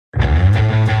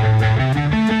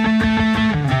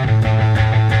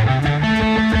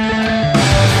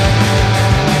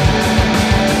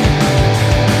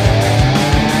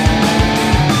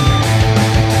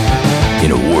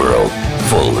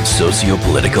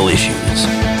socio-political issues.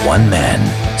 One man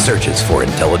searches for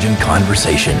intelligent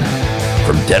conversation.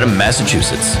 From Dedham,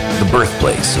 Massachusetts, the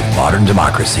birthplace of modern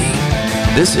democracy,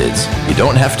 this is You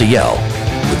Don't Have to Yell,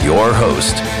 with your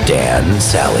host, Dan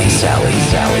Sally.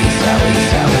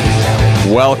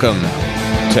 Welcome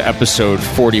to episode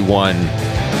 41.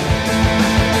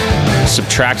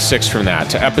 Subtract 6 from that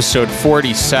to episode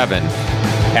 47.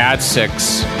 Add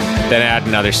 6, then add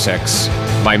another 6.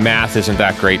 My math isn't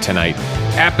that great tonight.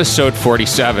 Episode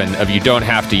 47 of You Don't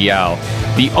Have to Yell,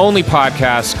 the only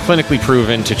podcast clinically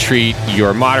proven to treat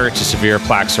your moderate to severe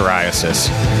plaque psoriasis.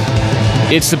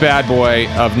 It's the bad boy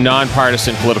of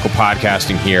nonpartisan political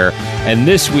podcasting here, and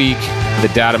this week,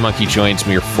 the Data Monkey joins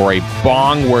me for a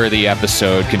bong-worthy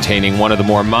episode containing one of the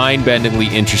more mind-bendingly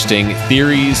interesting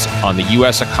theories on the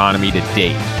U.S. economy to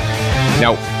date.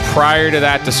 Now, prior to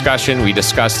that discussion, we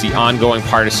discussed the ongoing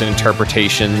partisan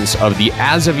interpretations of the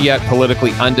as-of-yet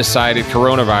politically undecided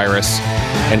coronavirus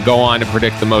and go on to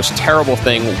predict the most terrible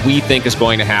thing we think is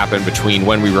going to happen between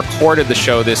when we recorded the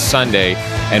show this Sunday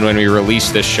and when we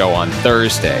released this show on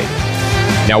Thursday.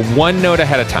 Now, one note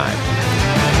ahead of time.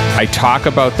 I talk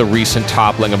about the recent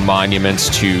toppling of monuments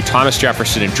to Thomas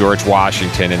Jefferson and George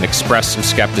Washington and express some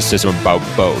skepticism about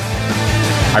both.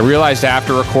 I realized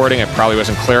after recording I probably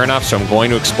wasn't clear enough, so I'm going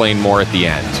to explain more at the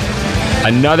end.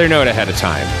 Another note ahead of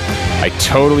time. I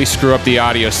totally screw up the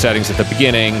audio settings at the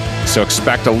beginning, so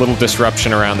expect a little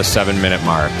disruption around the 7-minute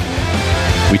mark.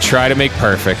 We try to make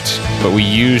perfect, but we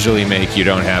usually make You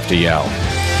Don't Have to Yell.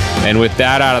 And with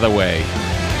that out of the way,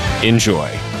 enjoy.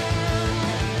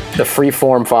 The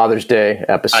freeform Father's Day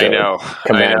episode. I know.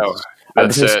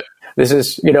 That's it. This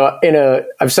is,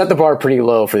 I've set the bar pretty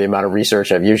low for the amount of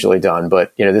research I've usually done,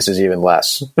 but, this is even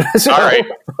less. All right.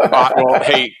 Well,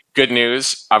 hey, good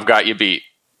news. I've got you beat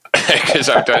because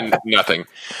I've done nothing.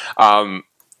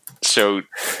 So,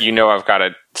 I've got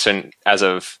as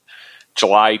of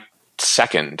July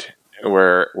 2nd,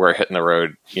 we're hitting the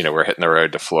road, we're hitting the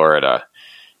road to Florida.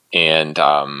 And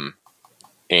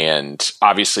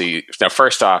obviously, now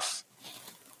first off,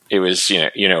 it was,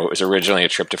 it was originally a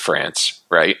trip to France,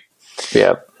 right?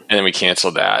 Yeah. And then we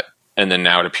canceled that. And then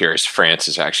now it appears France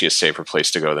is actually a safer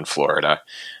place to go than Florida.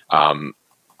 So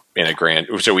we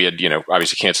had,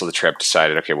 obviously canceled the trip,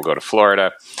 decided, okay, we'll go to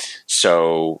Florida.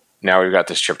 So now we've got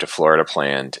this trip to Florida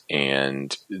planned,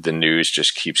 and the news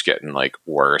just keeps getting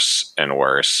worse and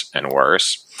worse and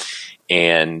worse.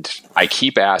 And I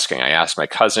keep asking. I asked my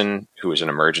cousin, who is an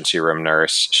emergency room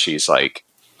nurse. She's like,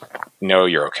 no,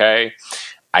 you're okay.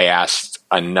 I asked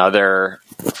another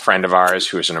friend of ours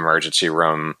who is an emergency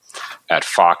room at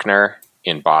Faulkner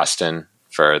in Boston,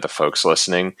 for the folks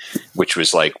listening, which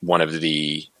was one of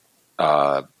the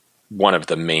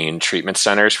main treatment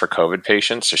centers for COVID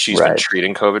patients. So she's been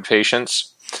treating COVID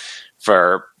patients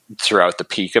throughout the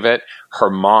peak of it. Her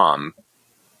mom,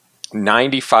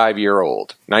 95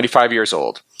 years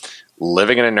old,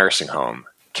 living in a nursing home,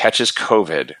 catches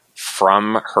COVID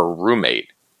from her roommate.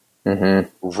 Mm-hmm.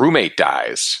 Roommate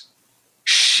dies.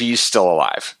 She's still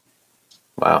alive.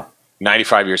 Wow.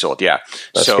 95 years old. Yeah.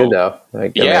 That's good though.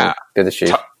 Good to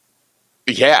see.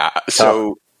 Yeah.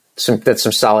 So that's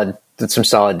some solid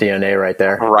DNA right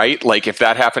there. Right. If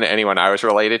that happened to anyone I was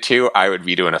related to, I would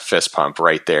be doing a fist pump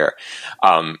right there.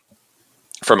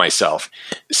 For myself.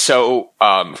 So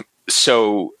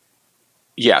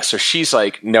she's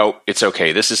like, no, it's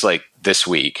okay. This is this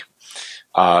week.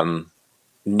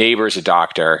 Neighbor's a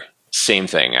doctor. Same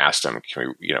thing. Asked him,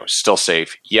 can we, still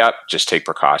safe? Yep. Just take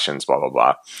precautions, blah, blah,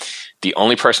 blah. The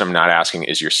only person I'm not asking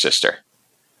is your sister.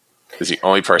 Is the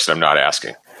only person I'm not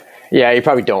asking. Yeah. You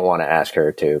probably don't want to ask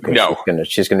her too. No.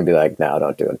 She's going to be like, no,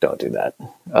 don't do it. Don't do that.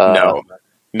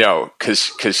 No.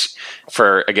 Cause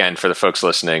for the folks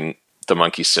listening, the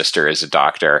monkey's sister is a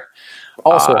doctor.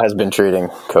 Also has been treating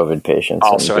COVID patients.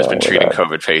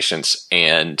 COVID patients,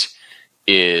 and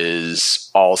is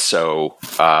also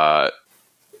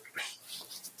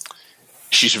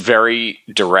she's very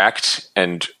direct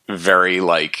and very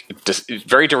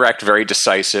very direct, very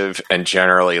decisive, and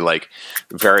generally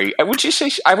very. Would you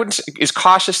say is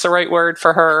cautious the right word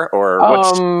for her,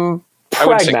 or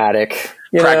pragmatic?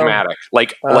 Pragmatic,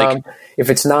 if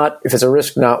it's a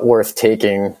risk not worth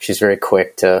taking, she's very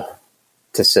quick to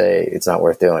say it's not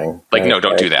worth doing. No,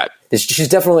 don't do that. She's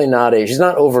definitely she's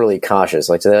not overly cautious.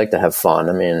 They like to have fun.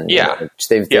 I mean,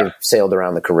 they've sailed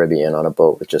around the Caribbean on a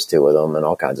boat with just two of them and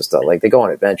all kinds of stuff. They go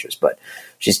on adventures, but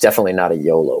she's definitely not a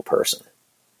YOLO person,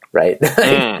 right?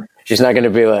 She's not going to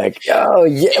be like, oh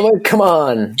yeah, come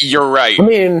on. You're right. I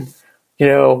mean,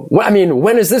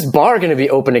 when is this bar going to be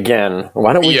open again?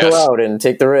 Why don't we go out and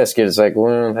take the risk? It's like,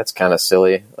 well, that's kind of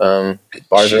silly.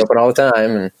 Bars are open all the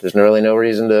time, and there's really no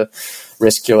reason to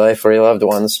risk your life or your loved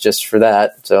ones just for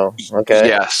that. So, okay.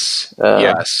 Yes.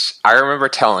 I remember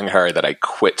telling her that I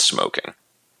quit smoking.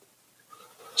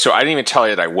 So I didn't even tell her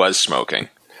that I was smoking.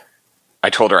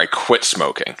 I told her I quit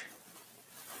smoking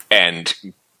and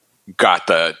got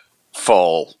the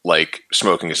full, like,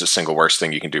 smoking is the single worst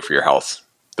thing you can do for your health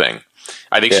thing.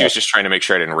 I think she was just trying to make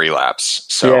sure I didn't relapse.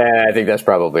 So yeah, I think that's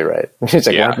probably right. She's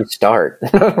like, why don't you start?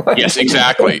 Yes,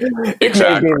 exactly. It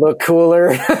made me look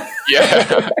cooler.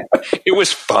 Yeah. It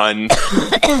was fun.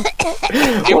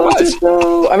 It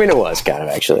was kind of,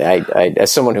 actually. I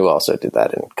as someone who also did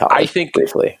that in college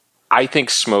briefly. I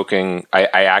think smoking, I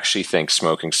actually think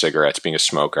smoking cigarettes, being a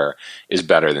smoker, is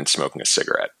better than smoking a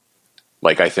cigarette.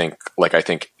 I think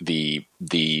the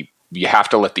you have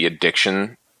to let the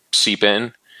addiction seep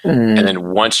in. Mm-hmm. And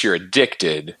then once you're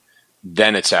addicted,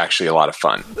 then it's actually a lot of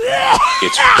fun.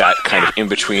 It's that kind of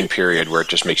in-between period where it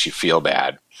just makes you feel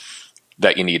bad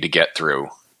that you need to get through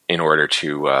in order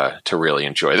to really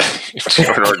enjoy that.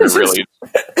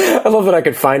 I love that I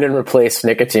could find and replace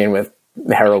nicotine with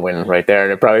heroin right there, and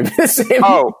it'd probably be the same.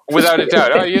 Oh, without a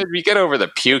doubt. Oh, you get over the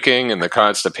puking and the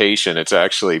constipation. It's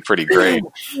actually pretty great.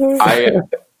 Yeah.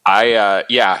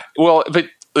 Well, but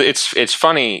it's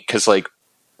funny because, like,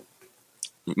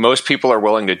 most people are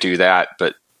willing to do that,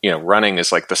 but running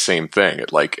is like the same thing.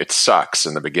 It sucks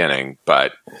in the beginning,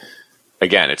 but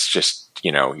again, it's just,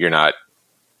 you're not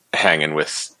hanging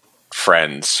with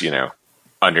friends,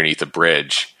 underneath a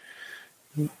bridge,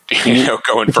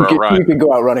 going for a run. You could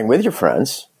go out running with your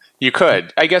friends. You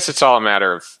could. I guess it's all a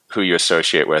matter of who you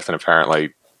associate with, and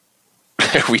apparently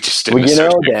we just didn't.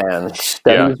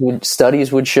 Dan,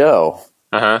 studies would show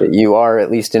that you are, at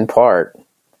least in part,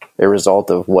 a result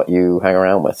of what you hang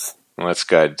around with. Well, that's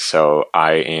good. So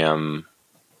I am.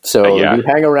 So you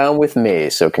hang around with me.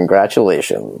 So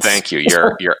congratulations. Thank you.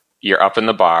 You're up in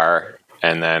the bar,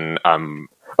 and then I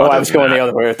was going the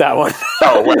other way with that one.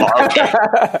 Oh, well, okay.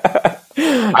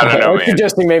 I don't know, man.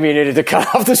 Suggesting maybe you needed to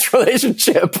cut off this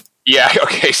relationship. Yeah.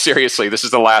 Okay. Seriously, this is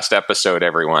the last episode,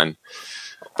 everyone.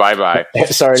 Bye-bye.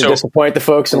 Sorry to disappoint the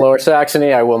folks in Lower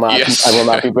Saxony. I will not. Yes. I will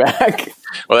not be back.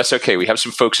 Well, that's okay. We have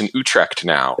some folks in Utrecht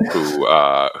now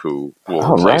who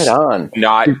will right on.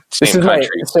 Not same country.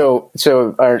 So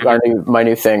my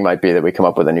new thing might be that we come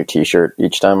up with a new T-shirt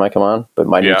each time I come on. But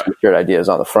my new T-shirt idea is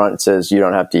on the front. It says "You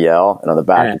don't have to yell," and on the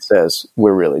back it says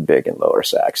 "We're really big in Lower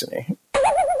Saxony."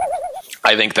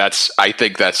 I think that's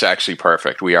actually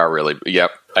perfect. We are really.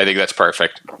 Yep. I think that's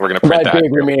perfect. We're going to print that. Big,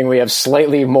 meaning we have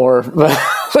slightly more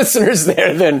listeners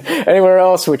there than anywhere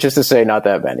else, which is to say not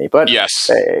that many. But yes,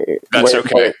 that's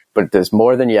okay. But there's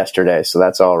more than yesterday, so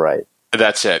that's all right.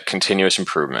 That's it. Continuous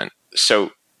improvement.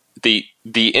 So the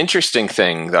interesting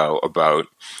thing, though, about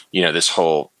this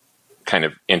whole kind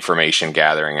of information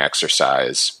gathering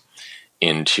exercise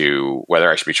into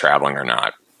whether I should be traveling or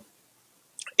not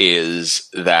is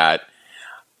that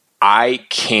I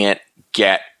can't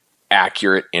get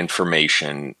accurate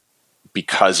information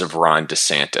because of Ron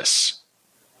DeSantis,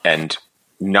 and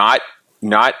not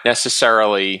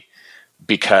necessarily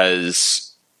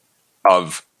because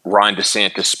of Ron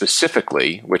DeSantis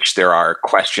specifically, which there are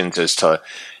questions as to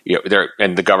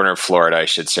and the governor of Florida, I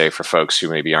should say, for folks who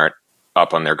maybe aren't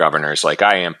up on their governors like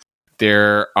I am.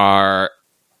 There are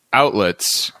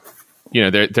outlets,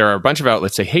 there are a bunch of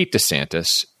outlets that hate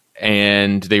DeSantis,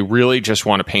 and they really just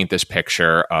want to paint this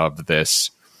picture of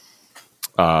this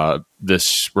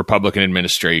Republican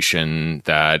administration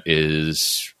that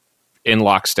is in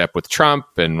lockstep with Trump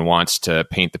and wants to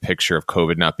paint the picture of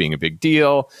COVID not being a big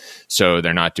deal. So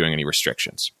they're not doing any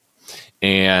restrictions.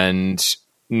 And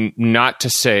not to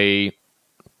say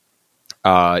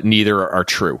neither are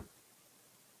true.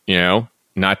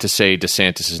 Not to say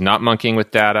DeSantis is not monkeying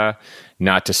with data,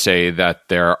 not to say that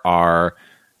there are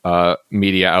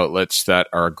media outlets that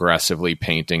are aggressively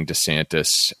painting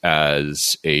DeSantis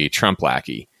as a Trump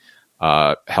lackey,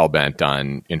 hell-bent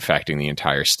on infecting the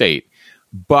entire state.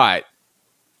 But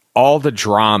all the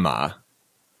drama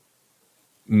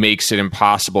makes it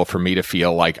impossible for me to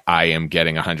feel like I am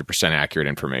getting 100% accurate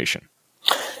information.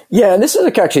 Yeah, and this is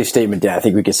actually a statement that I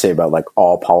think we could say about like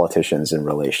all politicians in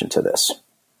relation to this.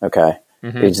 Okay?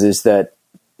 Mm-hmm. Is that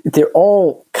they're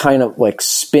all kind of like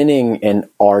spinning and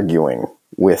arguing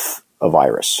with a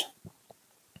virus.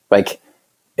 Like,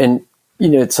 and,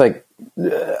 it's like,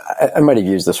 I might have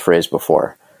used this phrase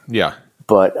before. Yeah.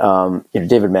 But,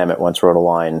 David Mamet once wrote a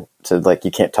line to like,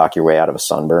 you can't talk your way out of a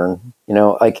sunburn.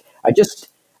 There's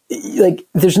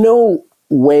no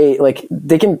way, like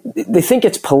they think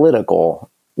it's political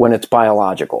when it's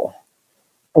biological.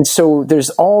 And so there's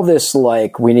all this,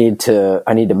 like, I need to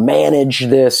manage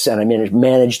this, and I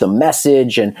manage the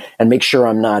message and make sure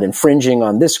I'm not infringing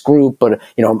on this group, but,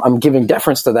 you know, I'm giving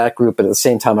deference to that group, but at the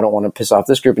same time, I don't want to piss off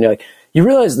this group. And you're like, you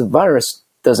realize the virus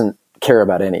doesn't care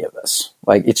about any of this.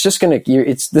 Like, it's just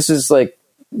this is like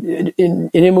an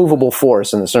immovable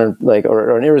force in the term, like,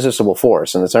 or an irresistible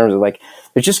force in the terms of, like,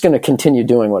 it's just going to continue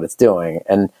doing what it's doing.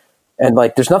 And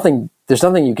like, there's nothing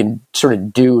you can sort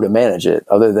of do to manage it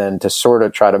other than to sort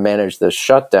of try to manage the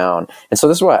shutdown. And so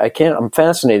this is why I'm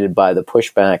fascinated by the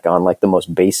pushback on, like, the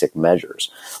most basic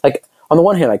measures. Like, on the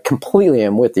one hand, I completely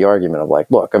am with the argument of, like,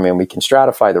 look, I mean, we can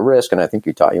stratify the risk. And I think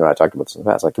you and I talked about this in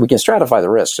the past. Like, we can stratify the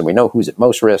risks, and we know who's at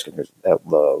most risk and who's at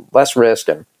the less risk.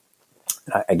 And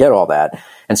I get all that.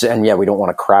 And yeah, we don't want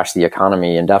to crash the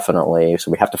economy indefinitely. So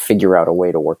we have to figure out a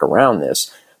way to work around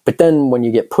this. But then when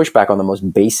you get pushback on the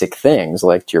most basic things,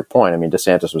 like, to your point, I mean,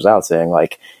 DeSantis was out saying,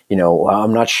 like, you know,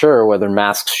 I'm not sure whether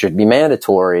masks should be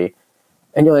mandatory.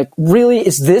 And you're like, really?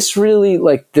 Is this really,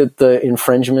 like, the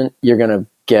infringement you're going to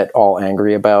get all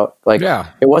angry about? Like,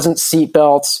 yeah. It wasn't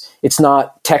seatbelts. It's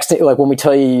not texting. Like, when we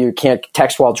tell you can't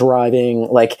text while driving,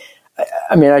 like,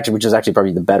 I mean, actually, which is actually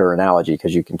probably the better analogy,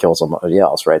 because you can kill somebody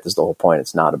else, right? This is the whole point.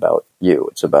 It's not about you.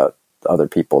 It's about other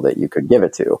people that you could give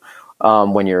it to.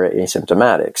 When you're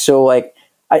asymptomatic. So, like,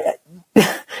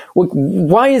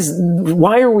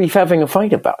 why are we having a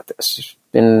fight about this?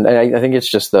 And I think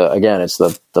it's just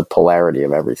the polarity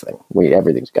of everything.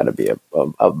 Everything's got to be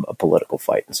a political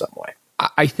fight in some way.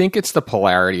 I think it's the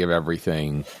polarity of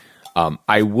everything.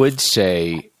 I would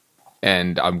say,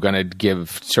 and I'm going to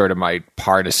give sort of my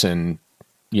partisan,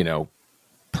 you know,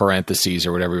 parentheses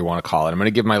or whatever you want to call it. I'm going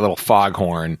to give my little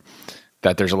foghorn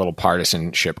that there's a little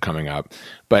partisanship coming up.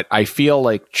 But I feel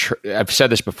like, I've said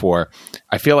this before,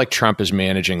 I feel like Trump is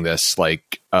managing this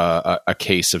like a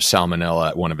case of salmonella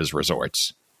at one of his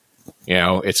resorts. You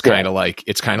know, it's kind of like,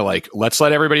 let's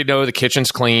let everybody know the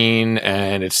kitchen's clean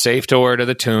and it's safe to order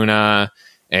the tuna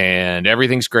and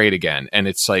everything's great again. And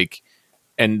it's like,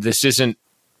 and this isn't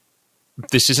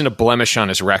a blemish on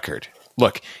his record.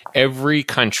 Look, every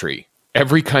country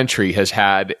has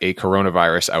had a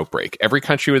coronavirus outbreak. Every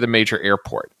country with a major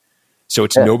airport. So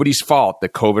it's nobody's fault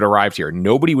that COVID arrived here.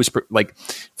 Nobody was like,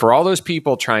 for all those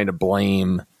people trying to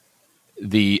blame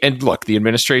and look, the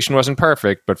administration wasn't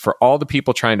perfect, but for all the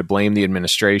people trying to blame the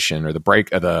administration or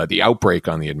the outbreak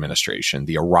on the administration,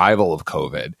 the arrival of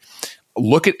COVID,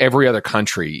 look at every other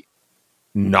country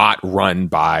not run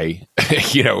by,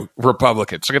 you know,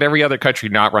 Republicans. Look at every other country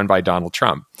not run by Donald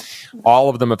Trump. All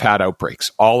of them have had outbreaks.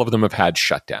 All of them have had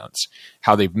shutdowns.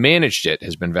 How they've managed it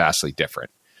has been vastly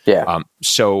different. Yeah.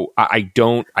 So I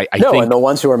think, and the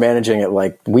ones who are managing it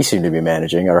like we seem to be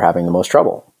managing are having the most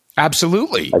trouble.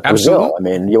 Absolutely. Like Brazil. I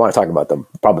mean, you want to talk about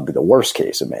probably the worst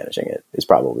case of managing it is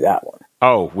probably that one.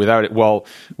 Oh, without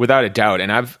a doubt.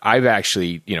 And I've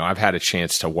actually, you know, I've had a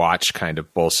chance to watch kind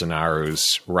of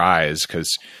Bolsonaro's rise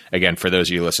because, again, for those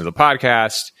of you who listen to the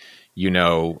podcast, you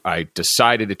know, I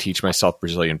decided to teach myself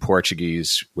Brazilian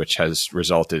Portuguese, which has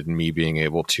resulted in me being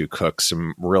able to cook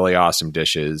some really awesome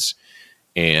dishes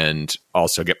and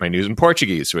also get my news in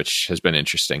Portuguese, which has been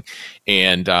interesting.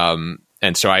 And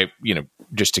so I, you know,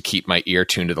 just to keep my ear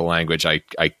tuned to the language, I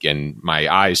and my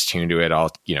eyes tuned to it, I'll,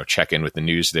 you know, check in with the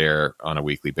news there on a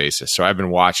weekly basis. So I've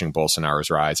been watching Bolsonaro's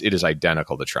rise. It is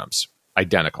identical to Trump's.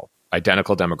 Identical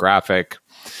demographic,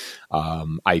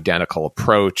 identical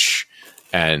approach,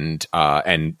 and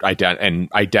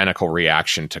identical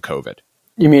reaction to COVID.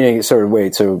 You meaning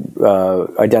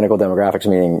identical demographics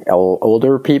meaning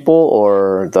older people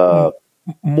or the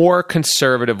more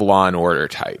conservative law and order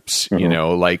types, you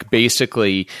know, like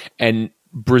basically, and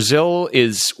Brazil,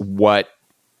 and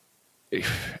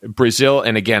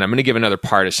again, I'm going to give another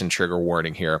partisan trigger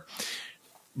warning here.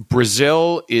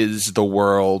 Brazil is the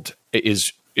world,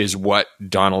 is what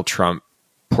Donald Trump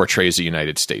portrays the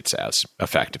United States as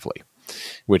effectively,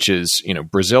 which is, you know,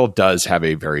 Brazil does have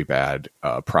a very bad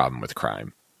problem with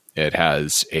crime. It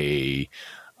has a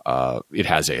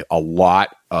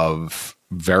lot of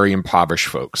very impoverished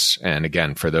folks. And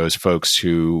again, for those folks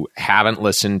who haven't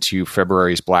listened to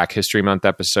February's Black History Month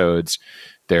episodes,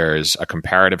 there's a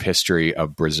comparative history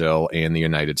of Brazil and the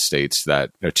United States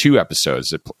that there are 2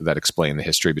 episodes that explain the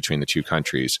history between the 2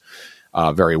 countries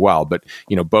very well. But,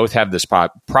 you know, both have this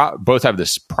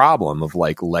problem of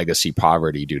like legacy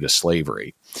poverty due to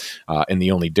slavery. And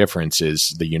the only difference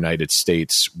is the United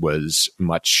States had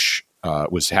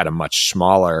a much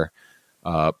smaller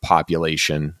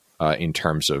population in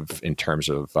terms of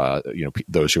you know,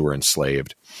 those who were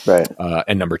enslaved. Right.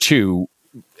 And number 2,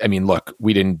 I mean, look,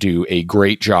 we didn't do a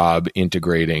great job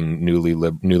integrating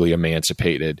newly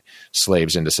emancipated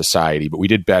slaves into society, but we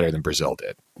did better than Brazil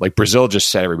did. Like, Brazil just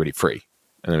set everybody free.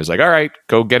 And it was like, all right,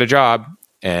 go get a job.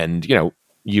 And,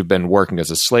 you've been working as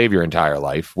a slave your entire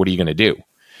life. What are you going to do?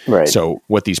 Right. So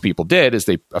what these people did is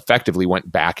they effectively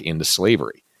went back into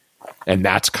slavery. And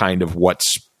that's kind of what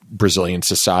Brazilian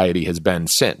society has been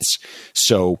since.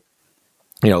 So,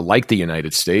 like the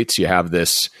United States, you have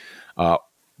this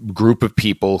group of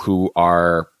people who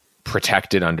are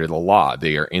protected under the law.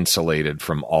 They are insulated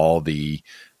from all the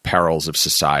perils of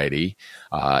society.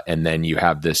 And then you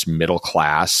have this middle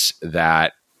class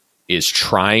that is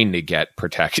trying to get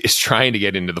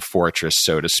into the fortress,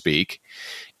 so to speak.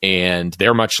 And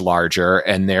they're much larger,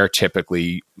 and they're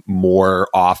typically more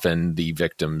often the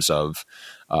victims of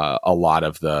a lot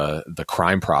of the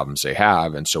crime problems they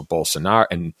have. And so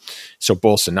Bolsonaro's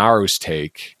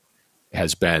take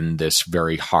has been this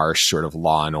very harsh sort of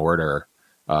law and order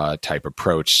type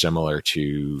approach, similar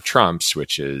to Trump's,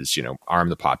 which is, arm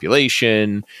the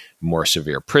population, more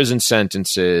severe prison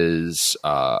sentences,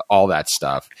 all that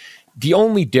stuff. The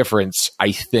only difference,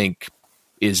 I think,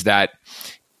 is that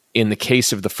in the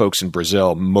case of the folks in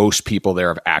Brazil, most people there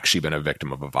have actually been a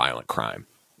victim of a violent crime.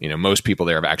 Most people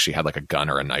there have actually had like a gun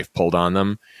or a knife pulled on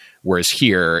them. Whereas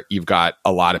here, you've got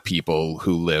a lot of people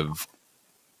who live,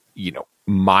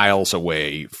 miles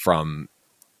away from,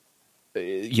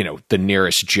 the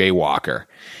nearest jaywalker.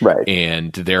 Right.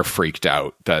 And they're freaked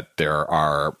out that there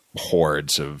are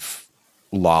hordes of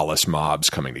lawless mobs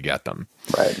coming to get them.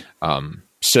 Right.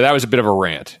 So that was a bit of a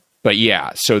rant. But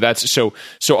yeah, so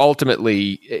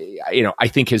ultimately, I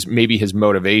think his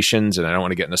motivations, and I don't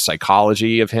want to get into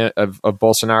psychology of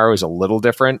Bolsonaro, is a little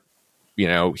different.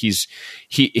 His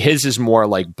is more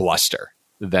like bluster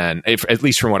than, at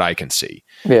least from what I can see,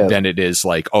 than it is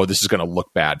like, oh, this is going to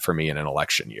look bad for me in an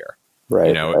election year.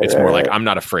 Right. It's more like, I'm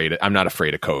not afraid of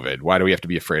COVID. Why do we have to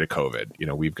be afraid of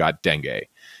COVID? We've got dengue,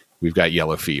 we've got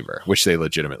yellow fever, which they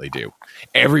legitimately do.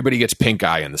 Everybody gets pink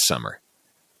eye in the summer.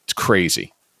 It's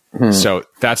crazy. So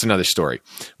that's another story.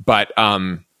 But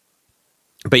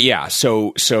yeah,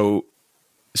 so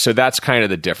that's kind of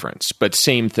the difference. But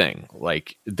same thing.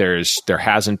 Like there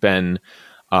hasn't been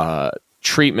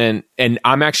treatment, and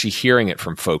I'm actually hearing it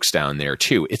from folks down there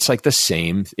too. It's like the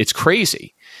same. It's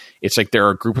crazy. It's like there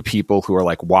are a group of people who are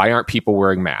like, why aren't people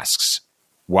wearing masks?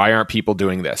 Why aren't people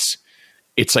doing this?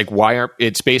 It's like, why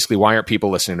aren't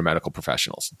people listening to medical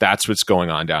professionals? That's what's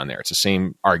going on down there. It's the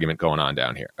same argument going on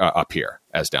down here, up here,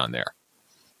 as down there.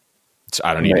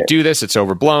 I don't need to do this. It's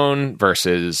overblown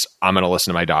versus I'm going to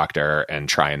listen to my doctor and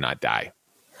try and not die.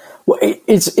 Well,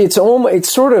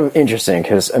 it's sort of interesting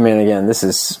because, I mean, again, this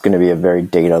is going to be a very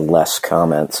data-less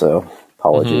comment, so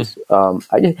apologies.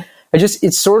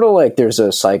 It's sort of like there's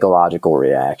a psychological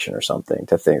reaction or something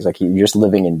to things. Like you're just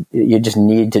you just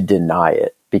need to deny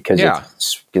it because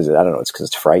I don't know, it's because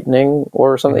it's frightening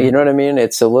or something. You know what I mean?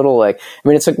 It's a little like,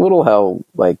 it's like little how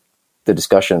like the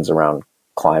discussions around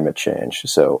climate change.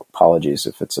 So apologies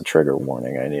if it's a trigger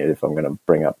warning if I'm going to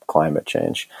bring up climate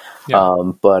change.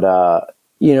 Because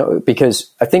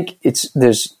I think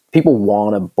there's people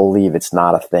want to believe it's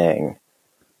not a thing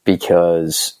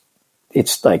because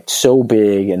it's like so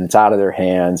big and it's out of their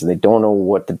hands and they don't know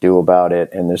what to do about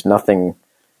it. And there's nothing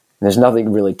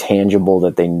really tangible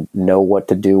that they know what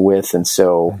to do with. And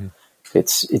so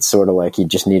it's sort of like you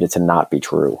just need it to not be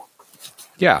true.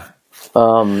 Yeah.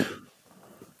 I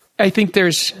think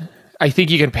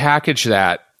you can package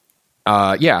that.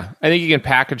 I think you can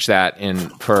package that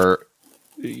and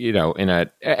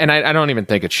I don't even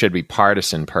think it should be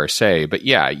partisan per se, but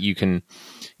yeah, you can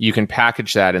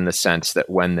package that in the sense that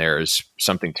when there's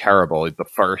something terrible, the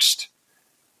first,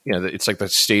 it's like the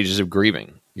stages of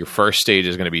grieving. Your first stage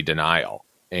is going to be denial.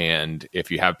 And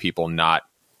if you have people not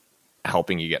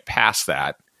helping you get past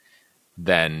that,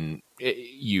 then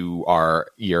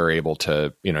you're able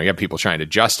to, you have people trying to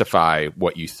justify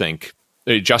what you think,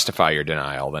 justify your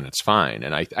denial, then it's fine.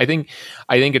 And I think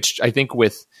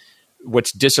with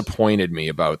what's disappointed me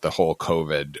about the whole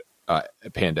COVID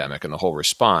pandemic and the whole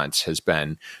response has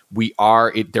been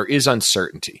there is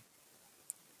uncertainty.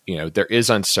 There is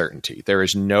uncertainty. There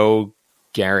is no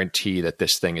guarantee that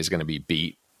this thing is going to be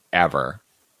beat ever,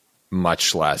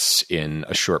 much less in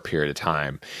a short period of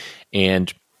time.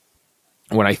 And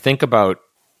when I think about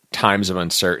times of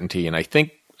uncertainty, and I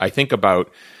think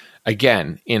about,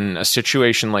 again, in a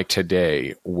situation like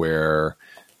today where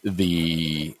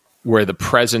there's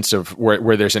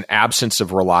an absence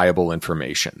of reliable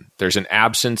information, there's an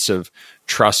absence of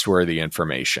trustworthy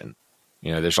information.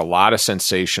 There's a lot of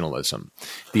sensationalism.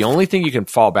 The only thing you can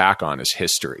fall back on is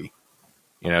history.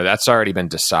 That's already been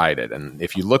decided. And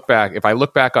if I look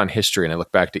back on history and I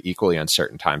look back to equally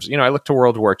uncertain times, I look to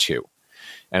World War II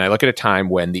and I look at a time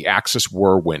when the Axis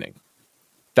were winning.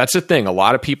 That's the thing. A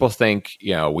lot of people think,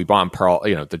 we bombed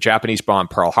the Japanese bombed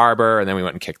Pearl Harbor and then we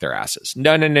went and kicked their asses.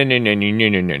 No.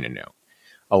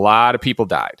 A lot of people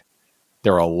died.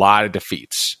 There were a lot of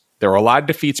defeats. There were a lot of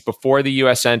defeats before the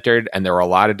U.S. entered, and there were a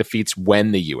lot of defeats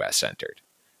when the U.S. entered.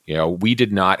 We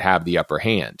did not have the upper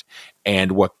hand.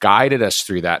 And what guided us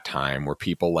through that time were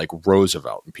people like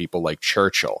Roosevelt and people like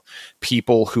Churchill,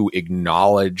 people who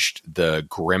acknowledged the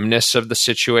grimness of the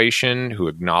situation, who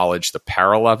acknowledged the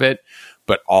peril of it,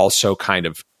 but also kind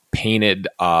of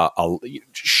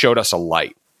showed us a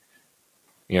light,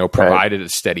 provided a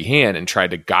steady hand and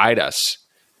tried to guide us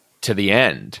to the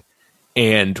end.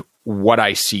 And what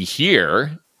I see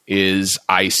here is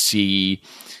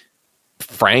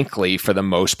frankly, for the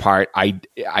most part, I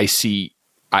see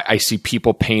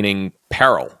people painting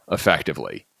peril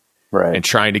effectively, right, and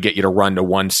trying to get you to run to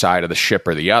one side of the ship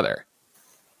or the other.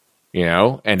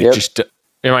 And it just.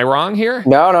 Am I wrong here?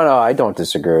 No. I don't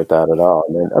disagree with that at all.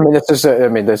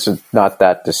 This is not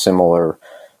that dissimilar,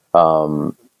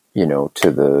 to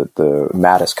the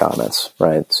Mattis comments,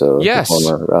 right? So yes.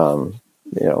 The former,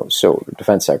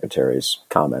 defense secretary's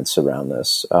comments around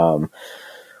this,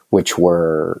 which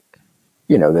were,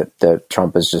 that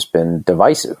Trump has just been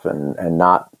divisive and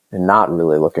not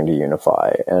really looking to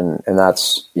unify, and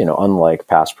that's unlike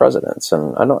past presidents.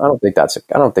 And I don't think that's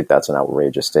an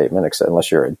outrageous statement, except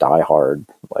unless you're a diehard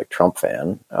like Trump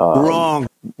fan. Wrong.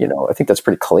 I think that's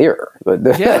pretty clear. But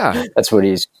yeah, that's what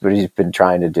he's been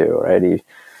trying to do, right? I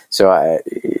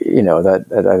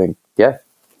think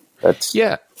that's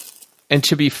yeah. And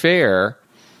to be fair,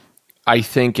 I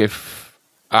think if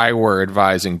I were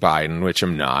advising Biden, which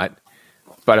I'm not,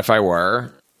 but if I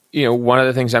were, one of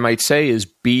the things I might say is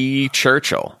be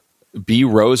Churchill, be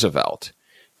Roosevelt.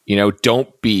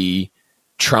 Don't be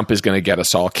Trump is going to get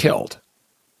us all killed,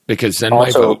 because then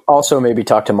also maybe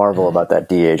talk to Marvel about that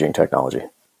de-aging technology.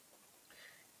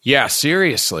 Yeah,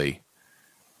 seriously.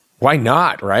 Why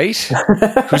not, right?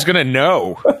 Who's going to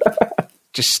know?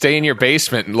 Just stay in your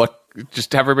basement and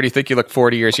just have everybody think you look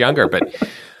 40 years younger. But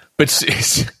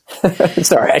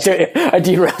sorry, I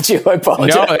derailed you. I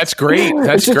apologize. No, that's great.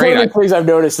 That's great. One of the things I've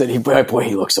noticed that he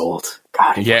looks old.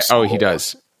 God, he looks old. He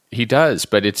does. He does.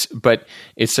 But it's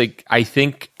like, I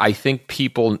think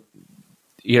people,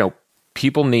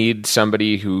 people need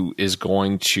somebody who is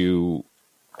going to,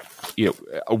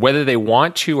 whether they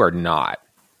want to or not,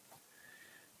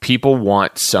 people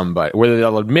want somebody, whether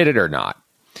they'll admit it or not,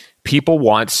 people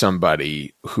want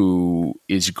somebody who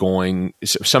is going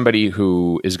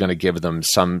to give them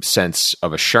some sense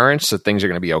of assurance that things are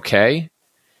going to be okay,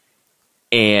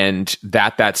 and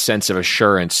that sense of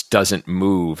assurance doesn't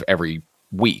move every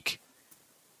week.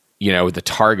 The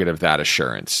target of that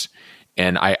assurance.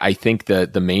 And I think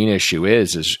that the main issue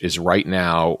is right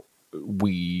now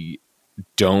we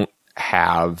don't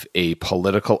have a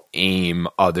political aim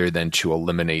other than to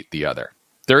eliminate the other.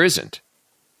 There isn't.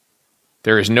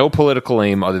 There is no political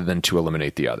aim other than to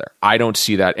eliminate the other. I don't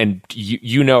see that. And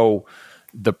the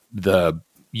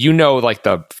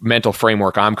mental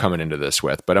framework I'm coming into this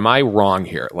with, but am I wrong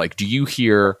here? Like, do you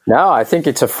hear? No, I think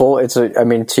it's a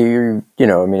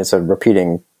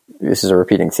repeating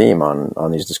theme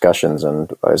on these discussions,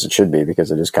 and as it should be,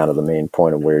 because it is kind of the main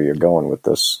point of where you're going with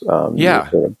this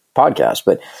podcast.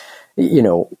 But,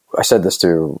 I said this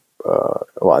to,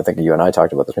 I think you and I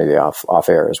talked about this maybe off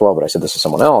air as well, but I said this to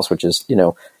someone else, which is,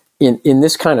 in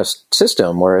this kind of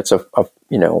system where it's a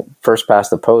first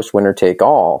past the post, winner take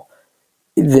all,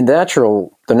 the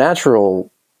natural,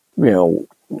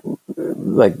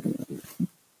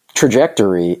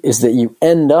 trajectory is that you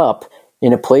end up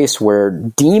in a place where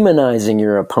demonizing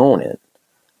your opponent,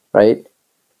 right?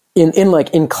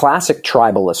 In classic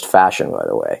tribalist fashion, by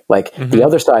the way, the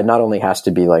other side not only has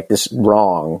to be like this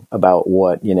wrong about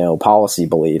what, policy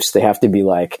beliefs, they have to be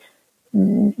like,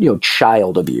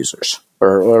 child abusers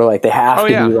or like they have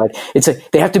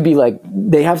to be like,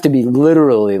 they have to be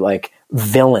literally like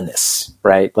villainous,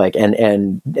 right? Like,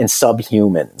 and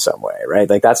subhuman in some way, right?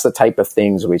 Like that's the type of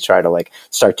things we try to like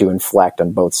start to inflect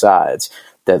on both sides,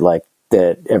 that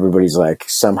everybody's like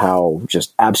somehow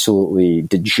just absolutely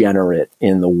degenerate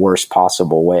in the worst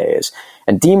possible ways.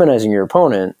 And demonizing your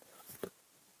opponent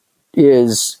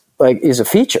is a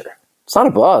feature. It's not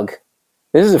a bug.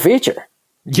 This is a feature.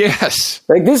 Yes.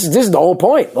 Like this is the whole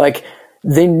point. Like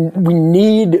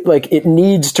it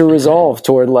needs to resolve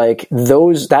toward like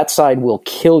that side will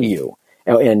kill you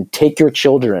and take your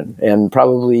children and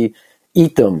probably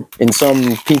eat them in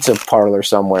some pizza parlor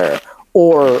somewhere.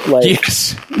 or like,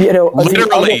 yes,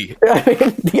 literally,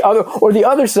 the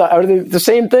other side, or the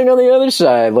same thing on the other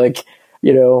side. Like,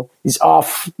 he's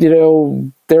off,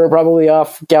 they're probably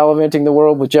off gallivanting the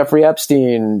world with Jeffrey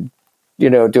Epstein,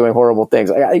 doing horrible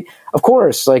things. Of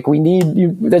course, like, we need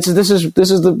you. This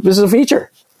is a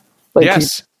feature. Like,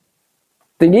 yes.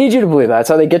 They need you to believe that. That's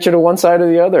how they get you to one side or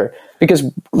the other, because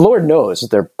Lord knows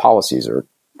their policies are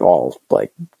all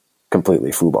like completely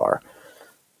FUBAR.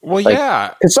 Well,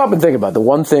 yeah. And stop and think about the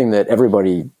one thing that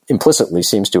everybody implicitly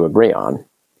seems to agree on.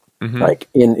 Like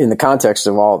in the context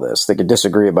of all this, they could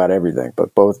disagree about everything, but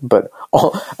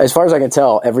as far as I can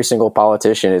tell, every single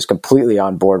politician is completely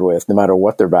on board with, no matter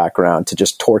what their background, to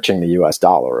just torching the US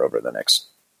dollar over the next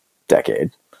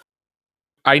decade.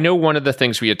 I know one of the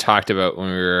things we had talked about when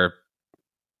we were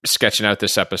sketching out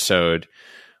this episode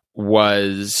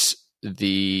was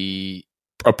the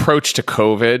approach to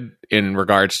COVID in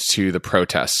regards to the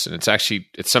protests. And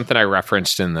it's something I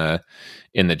referenced in the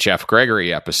Jeff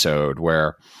Gregory episode,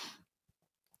 where,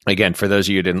 again, for those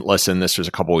of you who didn't listen, this was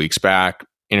a couple weeks back,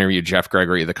 interviewed Jeff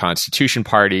Gregory of the Constitution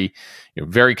Party,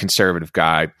 very conservative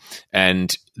guy.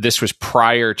 And this was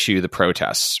prior to the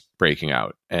protests breaking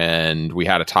out. And we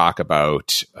had a talk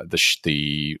about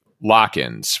the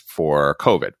lock-ins for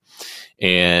COVID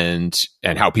and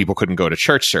how people couldn't go to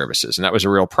church services. And that was a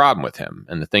real problem with him.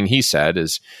 And the thing he said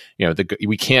is,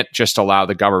 we can't just allow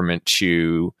the government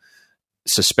to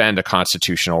suspend a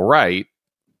constitutional right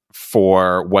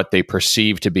for what they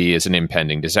perceive to be as an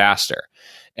impending disaster.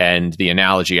 And the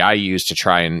analogy I used to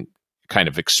try and kind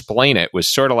of explain it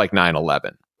was sort of like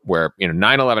 9/11, where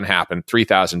 9/11 happened,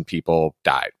 3,000 people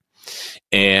died.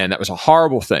 And that was a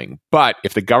horrible thing. But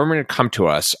if the government had come to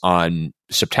us on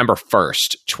September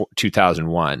 1st,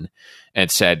 2001,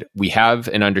 and said, we have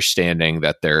an understanding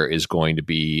that there is going to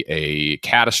be a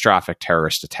catastrophic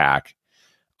terrorist attack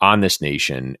on this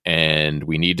nation, and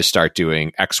we need to start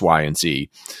doing X, Y, and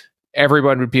Z,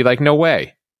 everyone would be like, no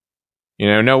way.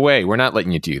 No way. We're not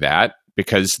letting you do that,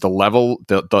 because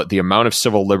the amount of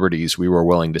civil liberties we were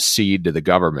willing to cede to the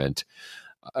government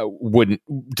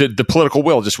the political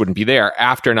will just wouldn't be there.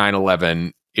 After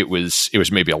 9/11, it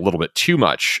was maybe a little bit too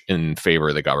much in favor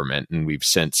of the government, and we've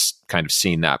since kind of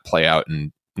seen that play out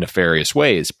in nefarious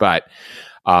ways. But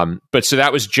so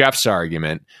that was Jeff's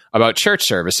argument about church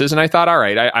services, and I thought, all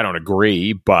right, I don't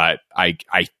agree, but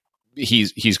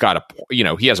he's got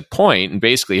he has a point, and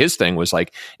basically his thing was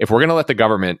like, if we're going to let the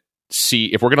government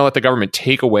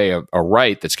take away a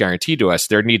right that's guaranteed to us,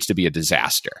 there needs to be a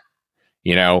disaster.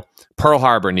 Pearl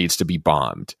Harbor needs to be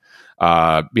bombed.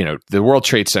 The World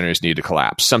Trade Centers need to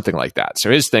collapse, something like that. So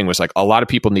his thing was like, a lot of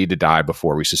people need to die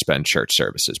before we suspend church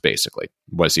services, basically,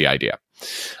 was the idea.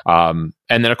 And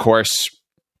then, of course,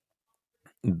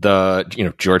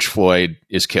 George Floyd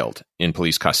is killed in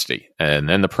police custody. And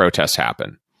then the protests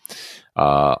happen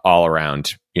all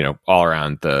around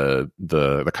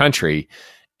the country.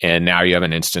 And now you have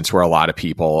an instance where a lot of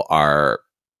people are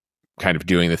kind of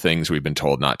doing the things we've been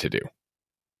told not to do.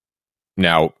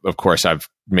 Now, of course, I've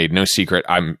made no secret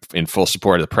I'm in full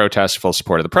support of the protests, full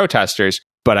support of the protesters.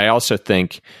 But I also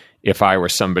think if I were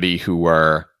somebody who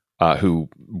was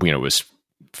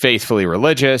faithfully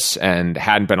religious and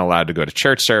hadn't been allowed to go to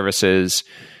church services,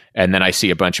 and then I see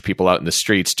a bunch of people out in the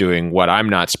streets doing what I'm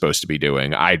not supposed to be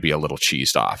doing, I'd be a little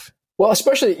cheesed off. Well,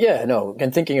 especially,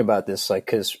 and thinking about this, like,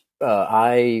 because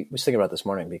I was thinking about this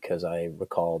morning, because I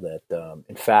recall that,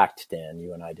 in fact, Dan,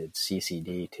 you and I did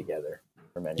CCD together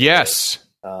for many years.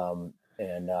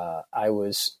 And I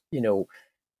was,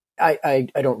 I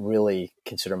don't really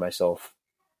consider myself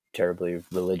terribly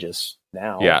religious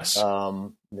now. Yes.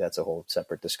 That's a whole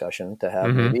separate discussion to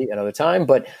have maybe another time.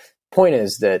 But point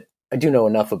is that I do know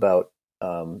enough about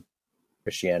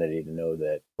Christianity to know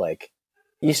that, like,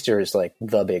 Easter is like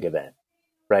the big event,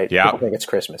 right? Yeah. People think it's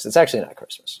Christmas. It's actually not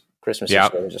Christmas. Christmas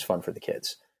is really just fun for the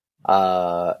kids.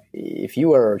 If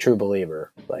you are a true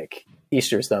believer, like,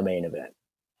 Easter is the main event.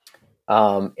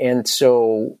 And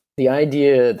so the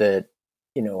idea that,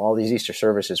 all these Easter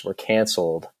services were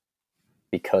canceled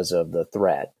because of the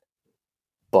threat,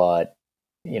 but,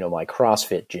 my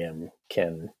CrossFit gym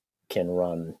can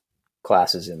run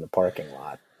classes in the parking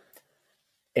lot,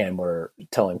 and we're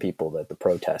telling people that the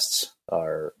protests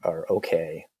are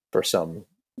okay for some,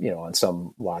 on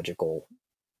some logical,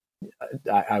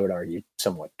 I would argue,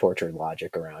 somewhat tortured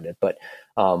logic around it, but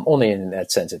only in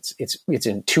that sense. It's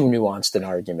in too nuanced an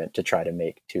argument to try to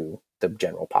make to the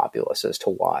general populace as to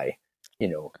why,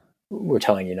 we're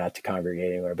telling you not to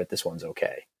congregate anywhere, but this one's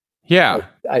okay. Yeah,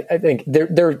 I think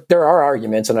there are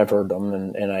arguments, and I've heard them,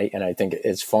 and I think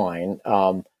it's fine.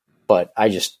 But I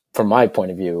just from my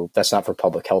point of view, that's not for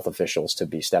public health officials to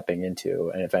be stepping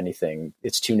into. And if anything,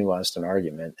 it's too nuanced an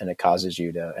argument, and it causes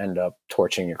you to end up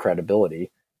torching your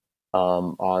credibility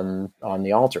on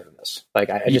the altar of this. Like,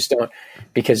 I just don't,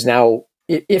 because now,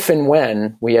 if and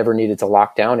when we ever needed to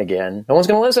lock down again, no one's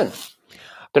going to listen.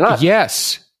 They're not.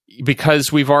 Yes,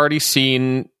 because we've already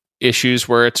seen issues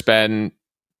where it's been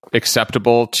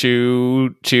acceptable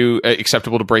to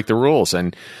break the rules.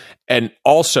 And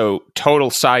also,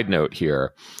 total side note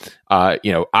here,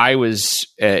 I was,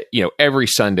 every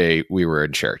Sunday we were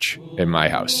in church in my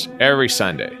house. Every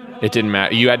Sunday. It didn't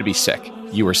matter. You had to be sick.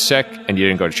 You were sick and you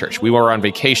didn't go to church. We were on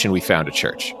vacation. We found a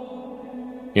church.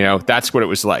 That's what it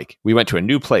was like. We went to a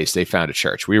new place. They found a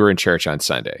church. We were in church on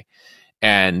Sunday.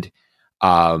 And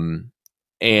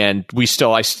we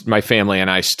still, my family and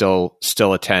I still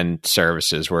attend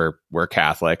services. We're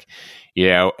Catholic,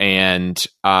 but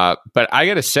I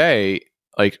got to say,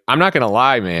 like, I'm not going to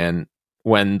lie, man.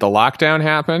 When the lockdown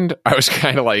happened, I was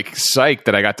kind of like psyched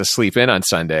that I got to sleep in on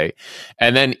Sunday.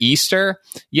 And then Easter,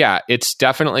 yeah, it's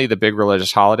definitely the big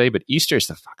religious holiday, but Easter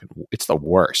is it's the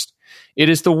worst. It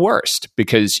is the worst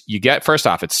because first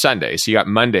off, it's Sunday. So you got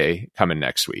Monday coming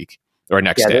next week or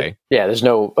next day. There's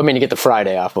you get the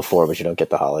Friday off before, but you don't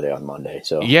get the holiday on Monday.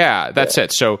 So yeah, that's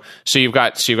it. So you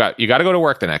got to go to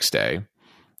work the next day.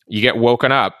 You get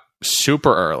woken up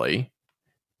super early.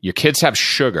 Your kids have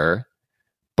sugar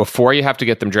before you have to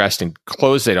get them dressed in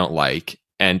clothes they don't like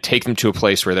and take them to a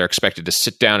place where they're expected to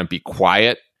sit down and be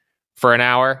quiet for an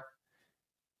hour.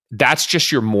 That's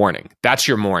just your morning. That's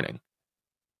your morning.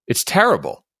 It's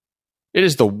terrible. It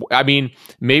is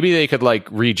maybe they could like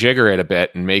rejigger it a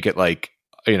bit and make it like,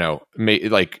 take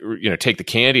the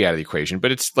candy out of the equation,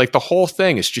 but it's like the whole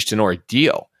thing is just an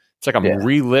ordeal. It's like I'm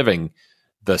reliving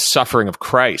the suffering of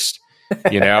Christ,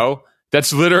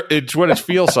 That's it's what it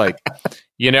feels like,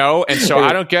 and so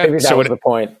I don't get, maybe that was the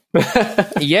point.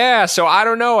 Yeah. So I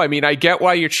don't know. I mean, I get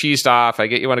why you're cheesed off. I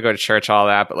get you want to go to church, all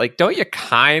that, but like, aren't you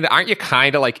kind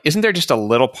of like, isn't there just a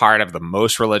little part of the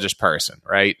most religious person,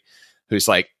 right? Who's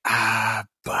like,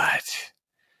 but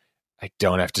I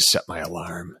don't have to set my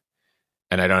alarm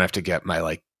and I don't have to get my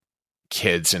like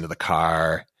kids into the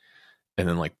car and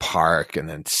then like park and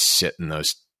then sit in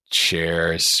those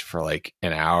chairs for like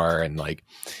an hour and like,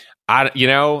 I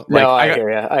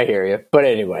hear you. But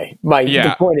anyway,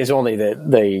 the point is only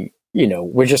that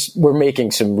we're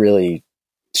making some really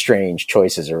strange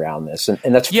choices around this,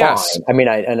 and that's fine. I mean,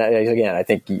 I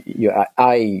think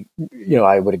I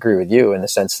would agree with you in the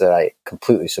sense that I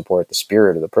completely support the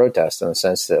spirit of the protest in the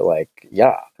sense that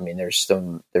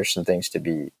there's some things to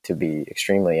be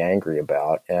extremely angry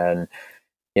about, and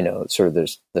sort of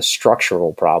there's the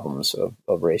structural problems of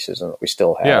racism that we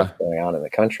still have going on in the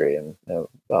country. And,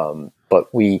 but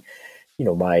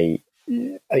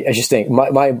I just think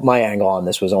my angle on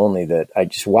this was only that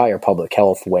why are public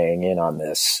health weighing in on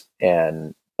this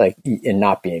and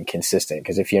not being consistent?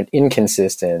 Because if you're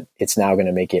inconsistent, it's now going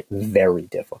to make it very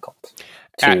difficult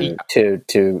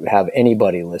to have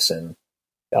anybody listen,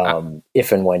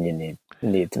 if and when you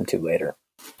need them to later.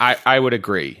 I would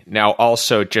agree. Now,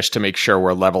 also, just to make sure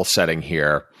we're level setting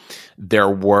here, there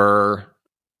were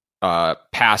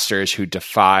pastors who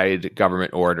defied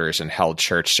government orders and held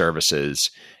church services,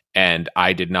 and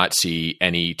I did not see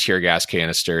any tear gas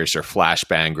canisters or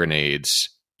flashbang grenades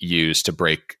used to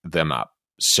break them up.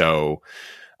 So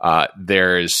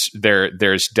there's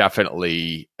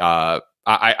definitely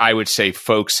I would say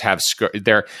folks have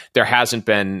there hasn't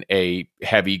been a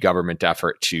heavy government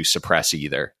effort to suppress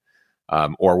either.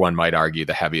 Or one might argue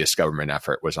the heaviest government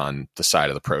effort was on the side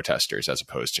of the protesters as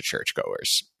opposed to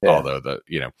churchgoers. Yeah. Although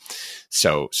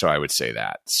so I would say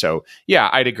that. So yeah,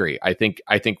 I'd agree. I think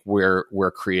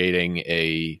we're creating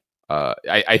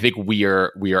I think we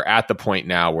are at the point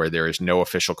now where there is no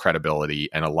official credibility,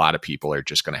 and a lot of people are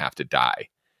just going to have to die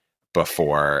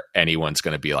before anyone's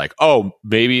going to be like, oh,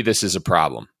 maybe this is a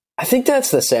problem. I think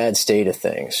that's the sad state of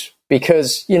things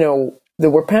because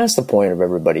we're past the point of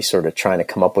everybody sort of trying to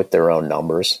come up with their own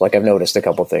numbers. Like I've noticed a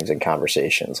couple of things in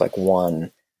conversations. Like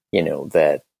one,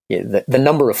 that the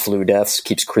number of flu deaths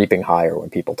keeps creeping higher when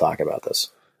people talk about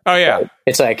this. Oh yeah, right?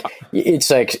 It's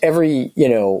like every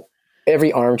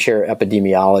armchair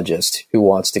epidemiologist who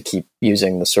wants to keep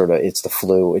using the sort of it's the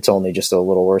flu, it's only just a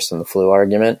little worse than the flu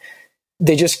argument.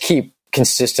 They just keep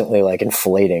consistently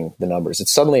inflating the numbers. It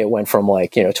went from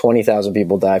 20,000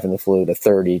 people died from the flu to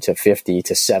 30 to 50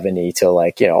 to 70 to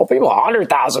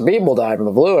 100,000 people died from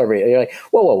the flu every year. You're like,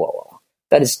 whoa.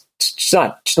 That is just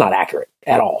not accurate.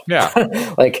 at all. Yeah.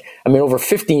 Like, I mean, over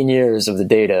 15 years of the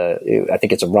data, I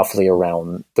think it's roughly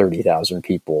around 30,000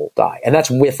 people die. And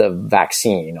that's with a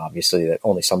vaccine, obviously, that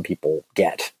only some people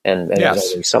get and yes.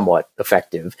 is only somewhat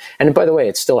effective. And by the way,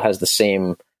 it still has the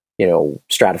same,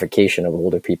 stratification of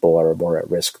older people are more at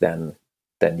risk than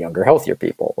younger, healthier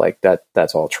people. Like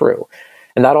that's all true.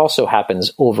 And that also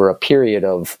happens over a period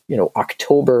of,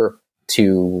 October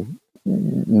to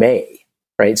May,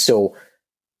 right? So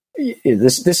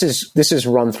this is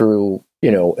run through,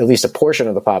 at least a portion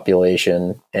of the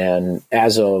population. And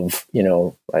as of,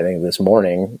 I think this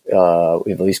morning,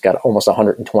 we've at least got almost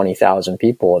 120,000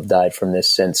 people have died from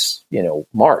this since,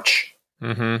 March.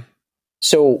 Mm-hmm.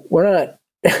 So we're not,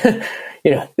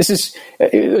 this is,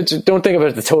 don't think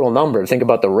about the total number, think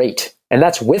about the rate. And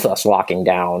that's with us locking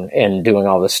down and doing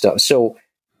all this stuff. So,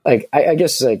 like, I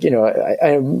guess, like,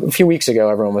 a few weeks ago,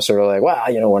 everyone was sort of like,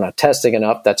 well, we're not testing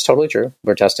enough. That's totally true.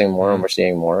 We're testing more and we're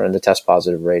seeing more. And the test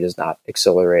positive rate is not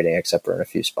accelerating except for in a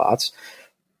few spots.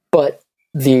 But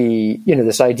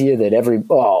this idea that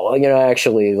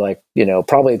actually, like,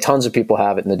 probably tons of people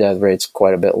have it and the death rate's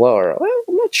quite a bit lower. Well,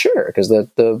 I'm not sure, because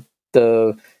the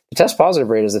test positive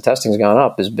rate as the testing's gone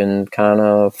up has been kind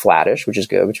of flattish, which is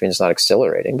good, which means it's not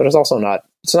accelerating, but it's also not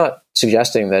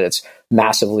suggesting that it's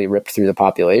massively ripped through the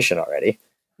population already.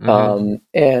 Mm-hmm.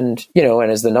 And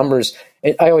as the numbers,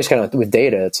 I always kind of, with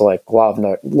data, it's like law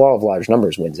of large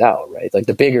numbers wins out, right? Like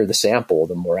the bigger the sample,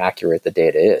 the more accurate the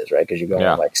data is, right? Because you go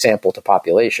like sample to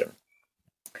population.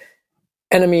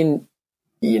 And I mean,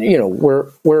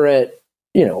 we're at,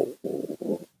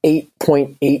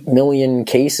 8.8 million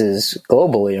cases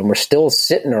globally, and we're still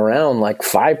sitting around like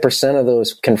 5% of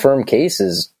those confirmed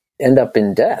cases end up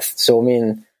in death. So, I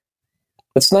mean,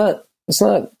 let's not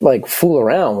like fool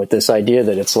around with this idea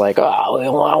that it's like,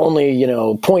 only,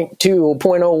 0.2,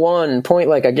 0.01 point,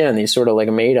 like, again, these sort of like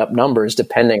made up numbers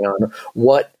depending on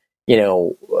what,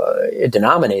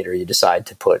 denominator you decide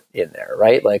to put in there,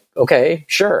 right? Like, okay,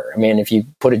 sure. I mean, if you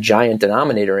put a giant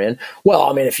denominator in, well,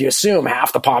 I mean, if you assume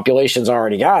half the population's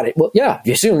already got it, well, yeah, if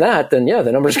you assume that, then yeah,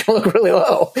 the number's going to look really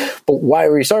low. But why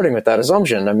are we starting with that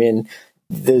assumption? I mean,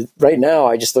 right now,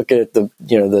 I just look at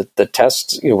the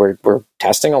tests. We're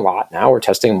testing a lot now. We're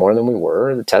testing more than we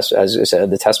were. The test, as I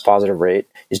said, the test positive rate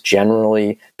is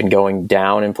generally been going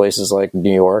down in places like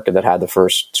New York that had the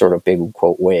first sort of big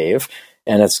quote wave.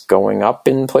 And it's going up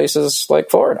in places like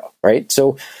Florida, right?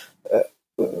 So,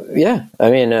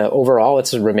 I mean, overall,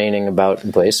 it's remaining about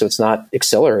in place. So it's not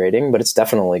accelerating, but it's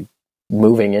definitely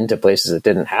moving into places that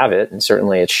didn't have it. And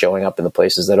certainly it's showing up in the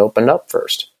places that opened up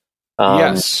first.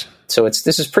 Yes. So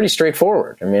this is pretty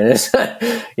straightforward. I mean, it's,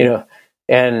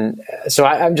 and so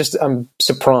I'm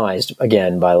surprised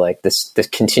again by like this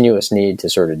continuous need to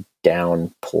sort of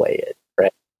downplay it,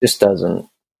 right? This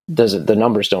the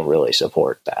numbers don't really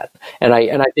support that. And I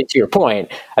think, to your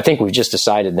point, I think we've just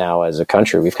decided now as a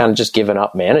country, we've kind of just given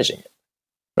up managing it,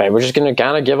 right? We're just going to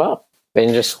kind of give up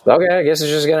and just, okay, I guess it's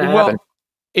just going to happen. Well,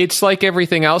 it's like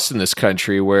everything else in this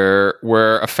country where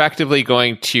we're effectively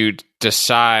going to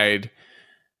decide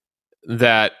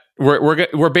that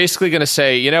we're basically going to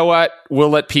say, you know what, we'll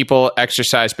let people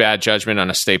exercise bad judgment on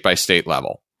a state by state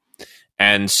level.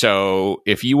 And so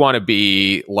if you want to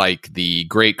be like the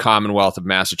great Commonwealth of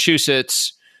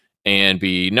Massachusetts and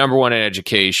be number one in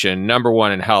education, number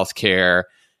one in healthcare,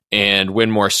 and win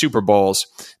more Super Bowls,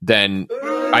 then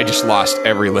I just lost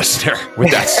every listener with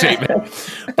that statement.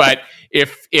 But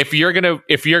if you're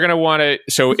gonna want to,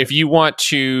 so if you want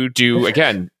to do,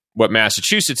 again, what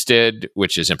Massachusetts did,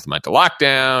 which is implement a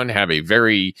lockdown, have a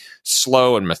very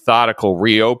slow and methodical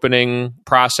reopening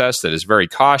process that is very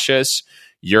cautious,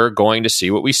 you're going to see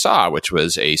what we saw, which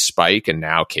was a spike, and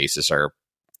now cases are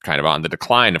kind of on the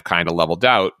decline, have kind of leveled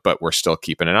out, but we're still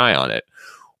keeping an eye on it.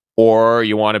 Or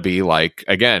you want to be like,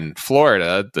 again,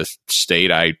 Florida, the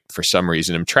state I, for some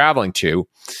reason, am traveling to,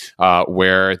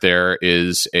 where there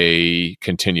is a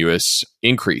continuous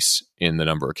increase in the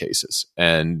number of cases.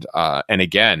 And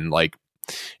again, like,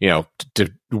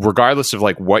 regardless of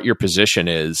like what your position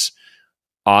is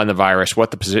on the virus,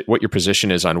 what your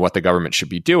position is on what the government should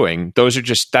be doing,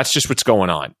 that's just what's going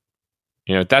on.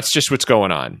 That's just what's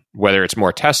going on, whether it's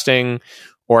more testing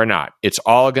or not. It's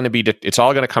all going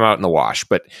to come out in the wash,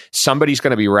 but somebody's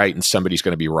going to be right and somebody's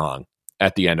going to be wrong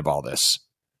at the end of all this.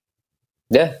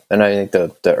 Yeah. And I think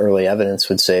the early evidence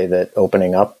would say that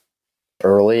opening up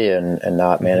early and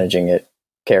not managing it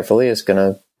carefully is going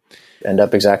to end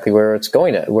up exactly where it's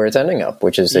ending up,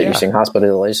 which is that you're seeing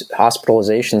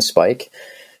hospitalization spike.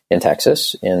 in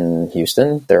Texas, in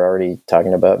Houston, they're already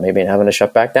talking about maybe having to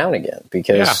shut back down again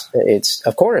because it's,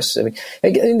 of course, I mean,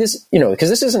 this, because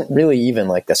this isn't really even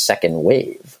like the second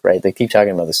wave, right? They keep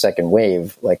talking about the second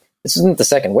wave. Like, this isn't the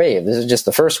second wave. This is just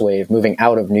the first wave moving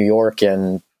out of New York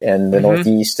and the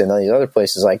Northeast and all these other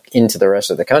places, like into the rest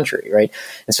of the country, right?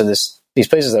 And so these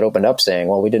places that opened up saying,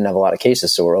 well, we didn't have a lot of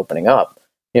cases, so we're opening up.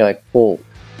 You're like, well,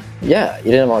 yeah,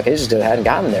 you didn't have a lot of cases because it hadn't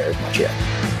gotten there as much yet.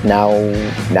 Now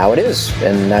it is,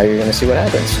 and now you're going to see what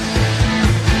happens.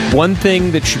 One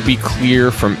thing that should be clear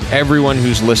from everyone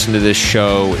who's listened to this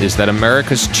show is that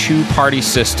America's two-party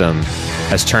system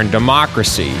has turned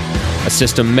democracy, a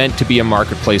system meant to be a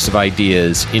marketplace of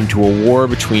ideas, into a war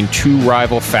between two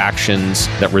rival factions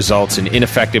that results in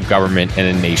ineffective government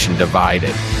and a nation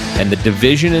divided. And the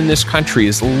division in this country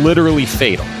is literally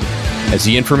fatal. As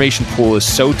the information pool is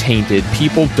so tainted,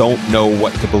 people don't know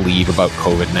what to believe about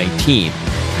COVID-19.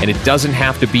 And it doesn't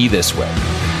have to be this way.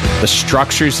 The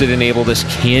structures that enable this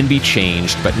can be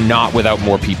changed, but not without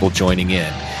more people joining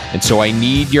in. And so I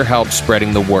need your help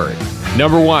spreading the word.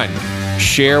 Number one,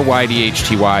 share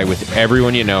YDHTY with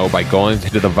everyone you know by going to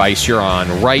the device you're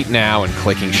on right now and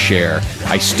clicking share.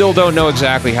 I still don't know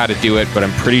exactly how to do it, but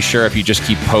I'm pretty sure if you just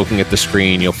keep poking at the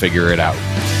screen, you'll figure it out.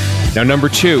 Now, number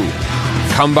two,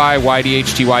 come by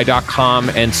ydhty.com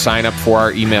and sign up for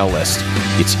our email list.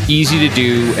 It's easy to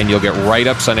do, and you'll get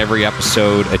write-ups on every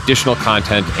episode, additional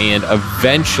content, and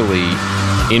eventually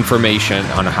information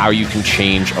on how you can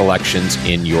change elections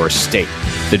in your state.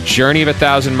 The journey of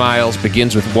 1,000 miles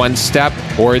begins with one step,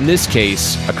 or in this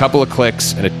case, a couple of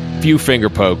clicks and a few finger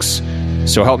pokes.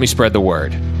 So help me spread the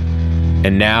word.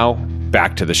 And now,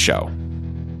 back to the show.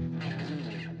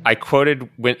 I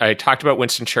talked about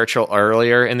Winston Churchill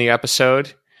earlier in the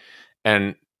episode,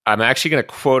 and I'm actually going to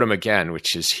quote him again,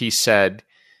 which is, he said,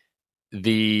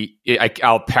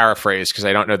 I'll paraphrase because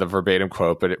I don't know the verbatim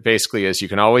quote, but it basically is, you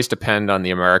can always depend on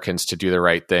the Americans to do the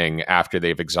right thing after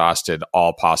they've exhausted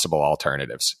all possible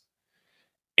alternatives.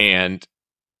 And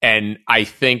I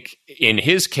think in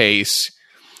his case,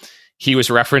 he was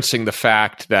referencing the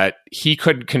fact that he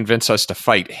couldn't convince us to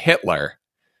fight Hitler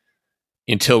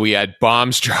until we had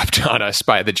bombs dropped on us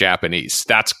by the Japanese.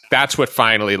 That's what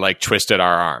finally twisted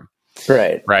our arm.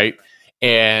 Right.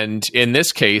 And in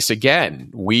this case,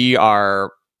 again, we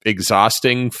are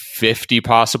exhausting 50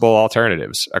 possible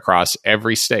alternatives across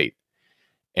every state.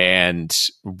 And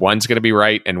one's going to be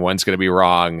right and one's going to be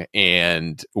wrong.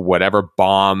 And whatever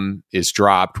bomb is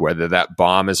dropped, whether that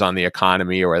bomb is on the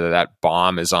economy or whether that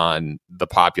bomb is on the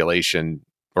population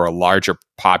or a larger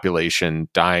population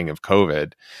dying of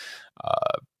COVID,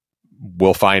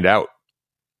 we'll find out.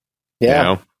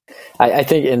 Yeah. I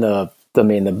think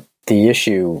the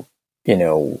issue,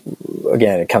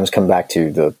 again, it comes back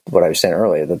to what I was saying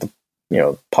earlier, that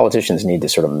politicians need to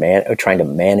sort of trying to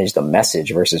manage the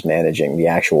message versus managing the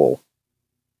actual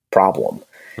problem.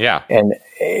 Yeah.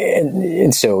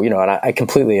 And so, and I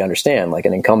completely understand,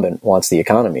 an incumbent wants the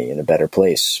economy in a better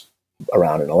place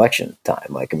around an election time.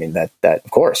 That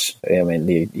of course,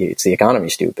 it's the economy,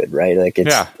 stupid, right?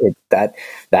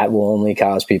 That will only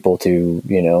cause people to,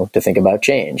 to think about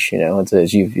change. It's,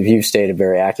 as you've stated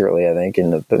very accurately, I think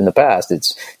in the past,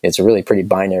 it's a really pretty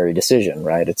binary decision,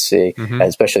 right? It's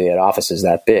especially at offices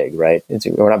that big, right?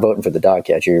 We're not voting for the dog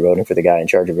catcher. You're voting for the guy in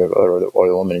charge of it or the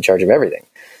woman in charge of everything.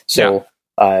 So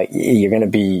you're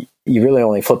really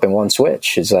only flipping one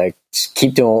switch. It's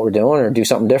keep doing what we're doing or do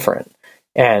something different.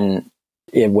 And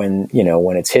when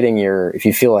it's hitting if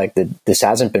you feel like this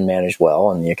hasn't been managed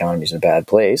well and the economy's in a bad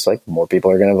place, more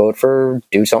people are going to vote for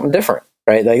do something different,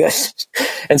 right?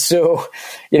 And so,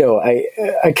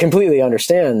 I completely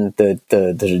understand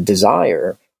the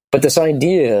desire, but this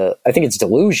idea, I think it's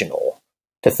delusional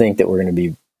to think that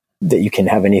that you can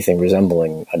have anything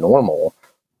resembling a normal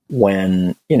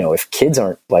when, if kids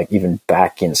aren't even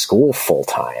back in school full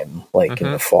time,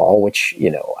 in the fall, which,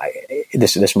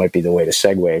 this might be the way to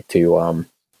segue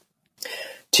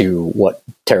to what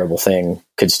terrible thing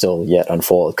could still yet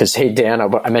unfold. Because, hey, Dan,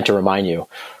 I meant to remind you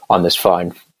on this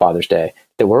fine Father's Day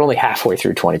that we're only halfway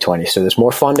through 2020. So there's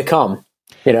more fun to come.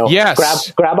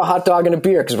 Yes. Grab a hot dog and a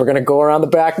beer because we're going to go around the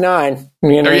back nine.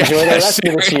 Enjoy the rest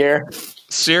of this year.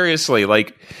 Seriously,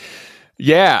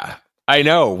 yeah. I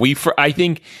know. I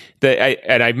think that,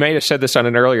 and I may have said this on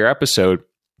an earlier episode,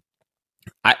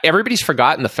 everybody's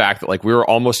forgotten the fact that we were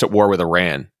almost at war with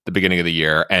Iran the beginning of the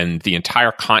year, and the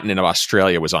entire continent of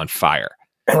Australia was on fire.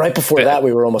 And right before that,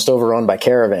 we were almost overrun by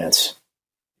caravans.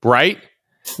 Right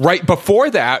before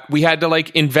that, we had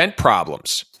to invent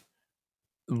problems.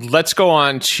 Let's go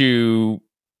on to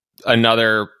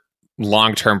another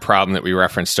long-term problem that we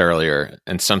referenced earlier,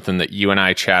 and something that you and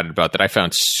I chatted about that I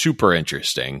found super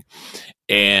interesting.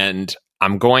 And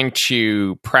I'm going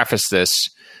to preface this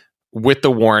with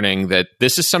the warning that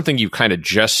this is something you kind of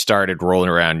just started rolling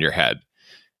around in your head.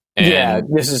 And yeah,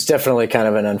 this is definitely kind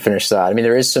of an unfinished thought. I mean,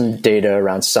 there is some data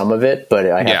around some of it, but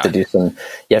you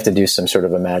have to do some sort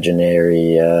of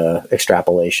imaginary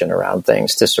extrapolation around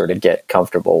things to sort of get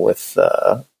comfortable with,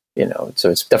 so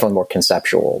it's definitely more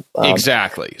conceptual.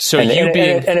 Exactly. So and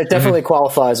it definitely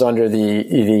qualifies under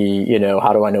the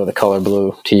how do I know the color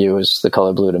blue to you is the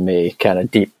color blue to me kind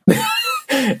of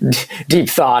deep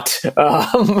thought.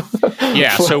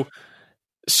 Yeah.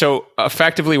 So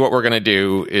effectively what we're going to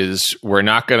do is we're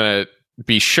not going to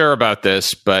be sure about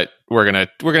this, but we're going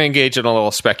to engage in a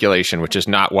little speculation, which is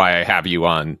not why I have you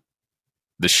on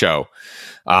the show.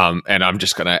 And I'm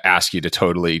just going to ask you to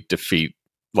totally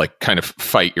kind of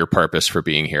fight your purpose for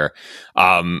being here,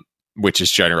 which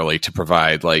is generally to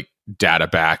provide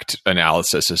data-backed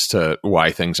analysis as to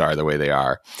why things are the way they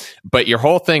are. But your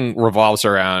whole thing revolves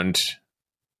around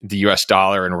the US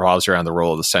dollar and revolves around the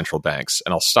role of the central banks.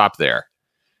 And I'll stop there.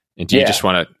 And do you just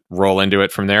want to roll into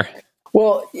it from there?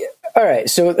 Well, all right.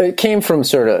 So it came from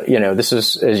sort of, this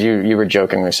is, as you were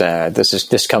jokingly saying,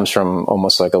 this comes from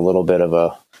almost like a little bit of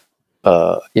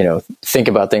a, think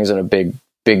about things in a big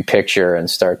picture and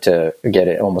start to get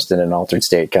it almost in an altered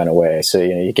state kind of way. So,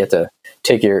 you get to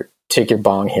take your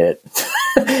bong hit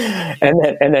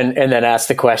and then ask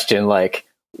the question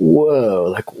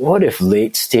whoa, what if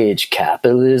late stage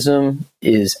capitalism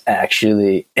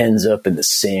ally ends up in the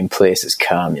same place as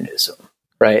communism,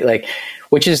 right?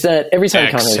 Which is that every time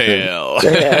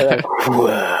communism,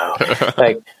 whoa,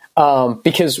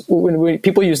 because when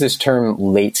people use this term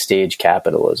late stage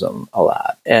capitalism a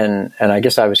lot, and I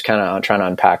guess I was kind of trying to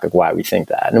unpack why we think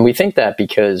that, and we think that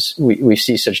because we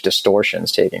see such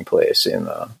distortions taking place in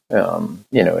the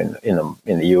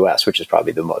in the U.S., which is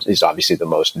probably obviously the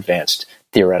most advanced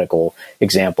theoretical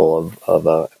example of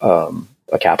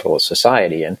a capitalist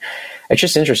society. And it's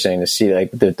just interesting to see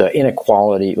the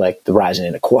inequality, the rise in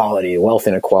inequality, wealth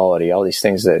inequality, all these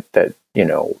things that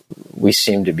we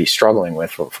seem to be struggling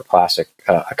with for classic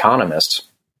economists.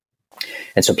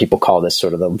 And so people call this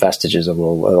sort of the vestiges of the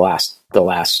last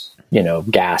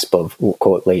gasp of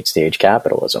quote late stage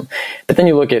capitalism. But then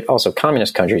you look at also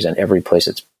communist countries, and every place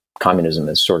communism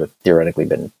has sort of theoretically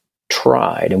been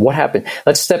tried. And what happened?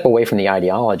 Let's step away from the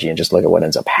ideology and just look at what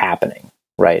ends up happening,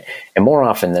 right? And more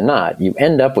often than not, you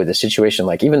end up with a situation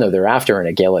even though they're after an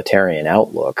egalitarian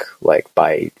outlook,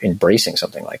 by embracing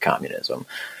something like communism,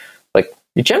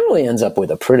 it generally ends up with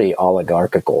a pretty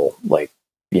oligarchical,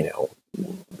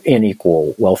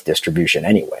 unequal wealth distribution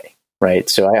anyway, right?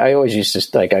 So I always used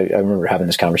to I remember having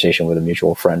this conversation with a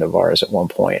mutual friend of ours at one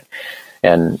point,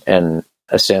 and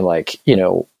saying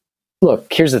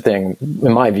look, here's the thing,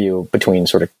 in my view, between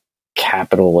sort of a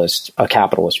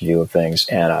capitalist view of things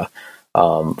and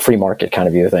a free market kind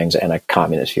of view of things and a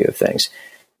communist view of things.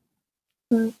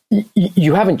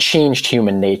 You haven't changed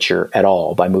human nature at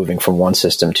all by moving from one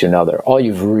system to another. All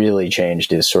you've really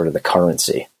changed is sort of the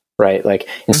currency, right?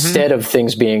 Instead of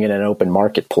things being in an open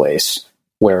marketplace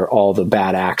where all the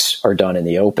bad acts are done in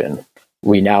the open,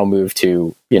 we now move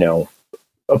to,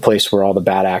 a place where all the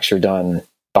bad acts are done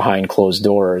behind closed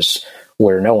doors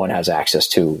where no one has access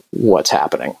to what's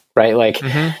happening, right?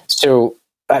 So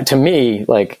to me,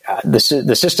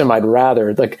 the system I'd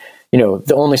rather,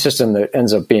 the only system that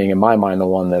ends up being, in my mind, the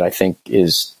one that I think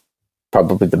is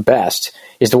probably the best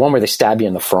is the one where they stab you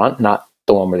in the front, not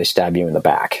the one where they stab you in the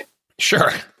back.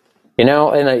 Sure. And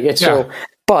it's so,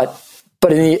 but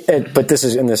this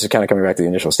is kind of coming back to the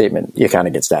initial statement. You kind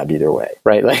of get stabbed either way,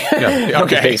 right?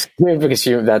 Okay. because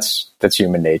that's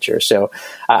human nature. So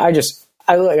I guess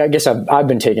I've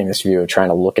been taking this view of trying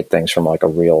to look at things from a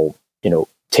real,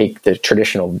 take the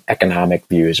traditional economic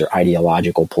views or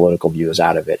ideological political views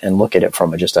out of it and look at it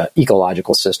from just an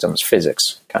ecological systems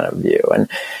physics kind of view. And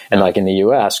in the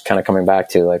US, kind of coming back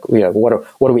to what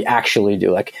do we actually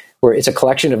do? Where it's a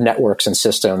collection of networks and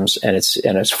systems, and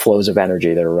it's flows of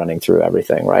energy that are running through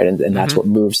everything, right? And that's what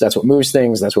moves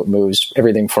things. That's what moves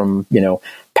everything from,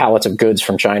 pallets of goods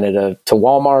from China to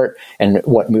Walmart, and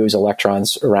what moves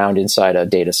electrons around inside a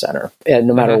data center. And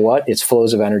no matter what, it's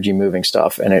flows of energy moving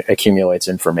stuff, and it accumulates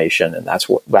information. And that's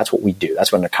what we do.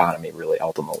 That's what an economy really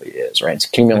ultimately is, right? It's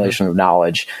accumulation of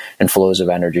knowledge and flows of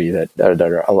energy that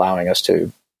are allowing us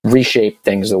to reshape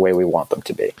things the way we want them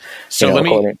to be. So let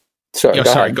me...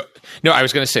 Sorry. No, I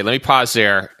was going to say, let me pause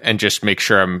there and just make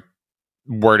sure I'm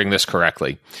wording this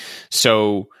correctly.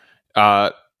 So,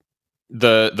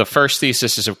 the first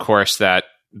thesis is, of course, that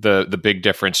the big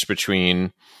difference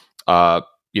between,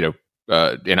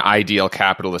 an ideal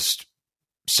capitalist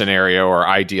scenario or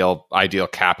ideal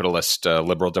capitalist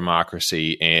liberal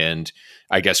democracy, and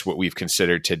I guess what we've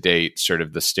considered to date sort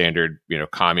of the standard,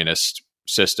 communist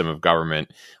system of government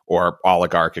or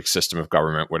oligarchic system of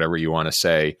government, whatever you want to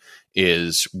say,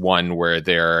 is one where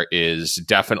there is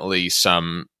definitely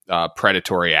some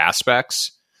predatory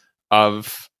aspects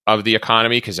of the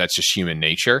economy, because that's just human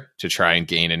nature to try and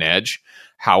gain an edge.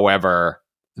 However,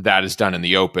 that is done in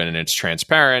the open and it's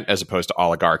transparent, as opposed to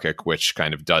oligarchic, which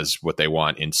kind of does what they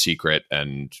want in secret,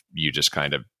 and you just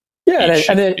kind of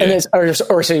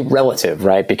or say relative,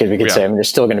 right? Because we could say, there's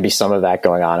still going to be some of that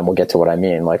going on, and we'll get to what I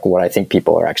mean. Like, what I think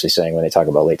people are actually saying when they talk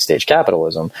about late stage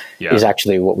capitalism is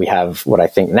actually what we have, what I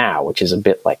think now, which is a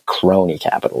bit like crony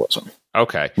capitalism.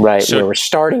 Okay. Right. So, where we're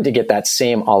starting to get that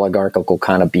same oligarchical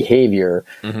kind of behavior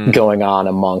going on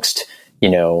amongst,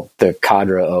 the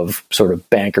cadre of sort of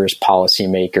bankers,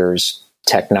 policymakers,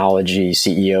 technology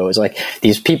CEOs, like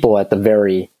these people at the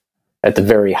very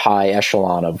high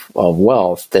echelon of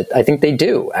wealth, that I think they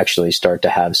do actually start to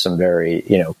have some very,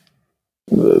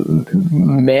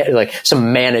 like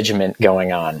some management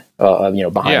going on,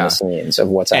 behind the scenes of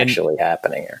what's actually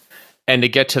happening here. And to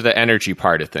get to the energy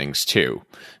part of things too.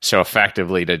 So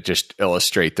effectively, to just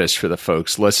illustrate this for the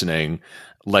folks listening,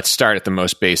 let's start at the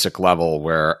most basic level,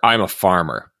 where I'm a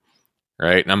farmer,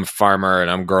 right? And I'm a farmer and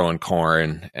I'm growing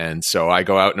corn. And so I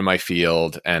go out into my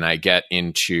field and I get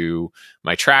into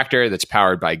my tractor that's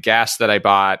powered by gas that I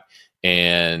bought.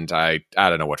 And I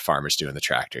don't know what farmers do in the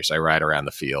tractors. I ride around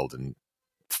the field and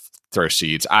throw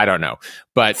seeds. I don't know.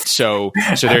 But so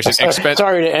there's an expense.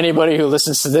 Sorry to anybody who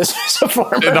listens to this as a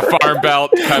farmer. In the Farm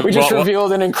Belt. We just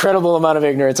revealed an incredible amount of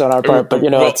ignorance on our part, but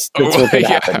it's what could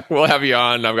happen. We'll have you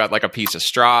on. I've got like a piece of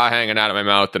straw hanging out of my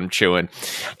mouth that I'm chewing.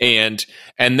 And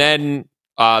then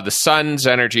the sun's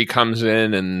energy comes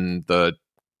in, and the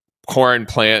corn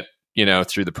plant,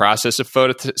 through the process of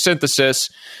photosynthesis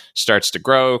starts to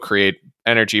grow, create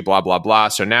energy, blah, blah, blah.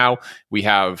 So now we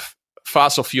have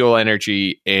fossil fuel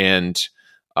energy and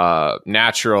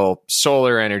natural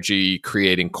solar energy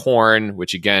creating corn,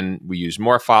 which again, we use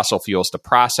more fossil fuels to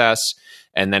process.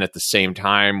 And then at the same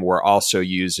time, we're also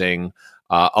using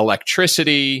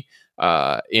electricity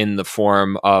in the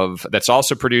form of, that's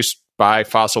also produced by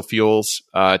fossil fuels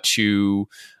to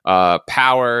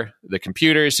power the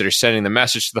computers that are sending the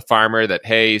message to the farmer that,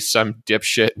 hey, some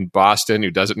dipshit in Boston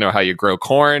who doesn't know how you grow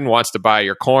corn wants to buy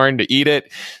your corn to eat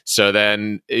it. So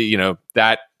then,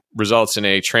 that results in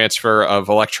a transfer of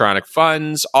electronic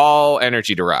funds, all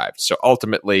energy derived. So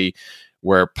ultimately,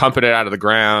 we're pumping it out of the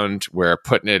ground, we're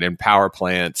putting it in power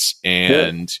plants,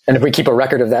 and if we keep a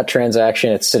record of that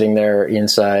transaction, it's sitting there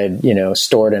inside,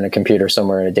 stored in a computer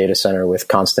somewhere in a data center with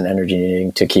constant energy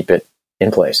needing to keep it in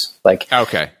place. Like,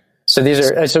 okay. So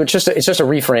it's just a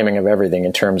reframing of everything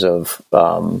in terms of,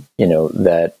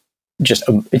 that just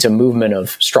it's a movement of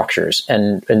structures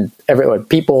and everyone,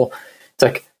 people, it's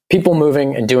like people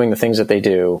moving and doing the things that they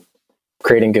do,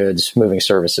 creating goods, moving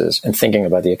services, and thinking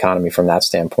about the economy from that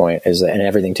standpoint and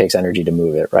everything takes energy to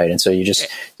move it, right? And so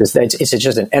it's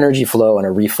just an energy flow and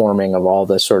a reforming of all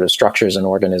the sort of structures and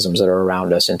organisms that are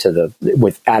around us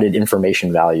with added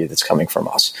information value that's coming from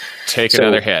us. Take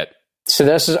another hit. So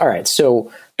this is all right.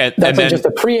 So that's just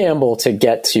a preamble to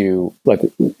get to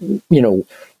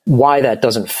why that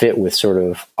doesn't fit with sort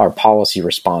of our policy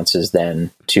responses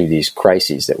then to these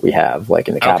crises that we have, like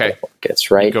in the capital markets,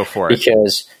 right? Go for it.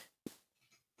 Because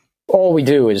all we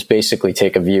do is basically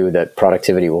take a view that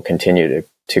productivity will continue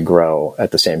to grow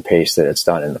at the same pace that it's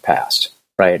done in the past,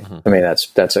 right? Mm-hmm. I mean,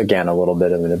 that's again a little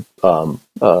bit of an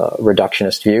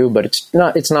reductionist view, but it's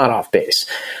not off base.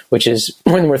 Which is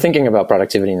when we're thinking about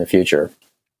productivity in the future,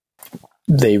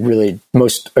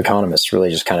 most economists really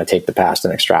just kind of take the past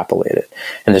and extrapolate it,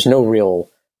 and there's no real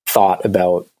thought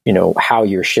about how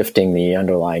you're shifting the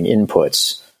underlying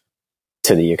inputs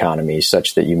to the economy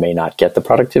such that you may not get the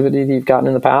productivity that you've gotten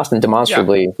in the past, and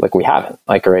demonstrably, like we haven't.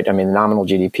 Like, right? I mean, nominal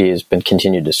GDP has been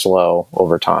continued to slow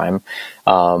over time.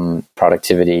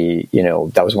 Productivity,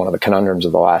 that was one of the conundrums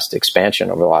of the last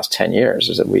expansion over the last 10 years,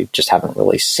 is that we just haven't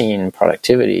really seen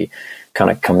productivity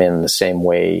kind of come in the same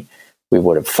way we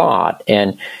would have thought.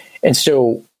 And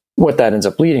so what that ends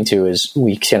up leading to is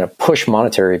we kind of push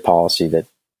monetary policy that's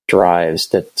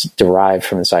derived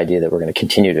from this idea that we're going to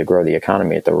continue to grow the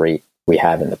economy at the rate we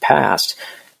have in the past.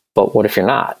 But what if you're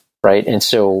not, right? And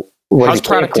so how's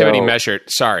productivity measured?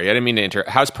 Sorry, I didn't mean to interrupt.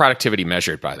 How's productivity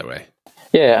measured, by the way?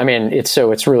 Yeah, I mean, it's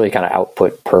really kind of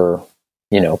output per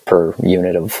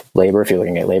unit of labor. If you're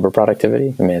looking at labor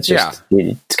productivity, I mean, it's just,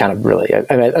 it's kind of really,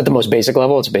 I mean, at the most basic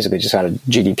level, it's basically just kind of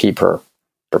GDP per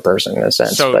person in a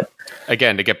sense. So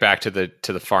again, to get back to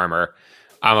the farmer,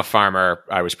 I'm a farmer.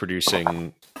 I was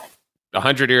producing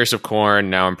 100 ears of corn.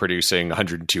 Now I'm producing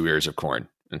 102 ears of corn.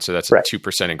 And so that's a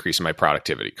 2% increase in my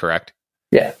productivity, correct?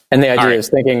 Yeah. And the idea is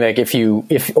thinking like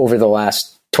if over the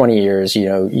last 20 years,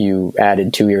 you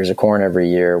added 2 years of corn every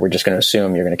year, we're just going to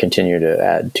assume you're going to continue to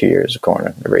add 2 years of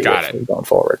corn every year going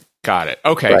forward. Got it.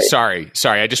 Okay. Right. Sorry.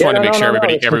 I just wanted to make sure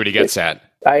everybody gets that.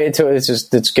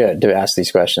 It's good to ask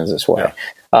these questions this way.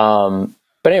 Yeah.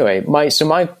 But anyway, my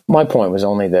point was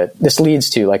only that this leads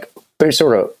to like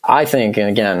sort of, I think, and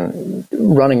again,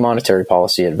 running monetary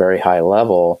policy at a very high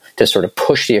level to sort of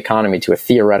push the economy to a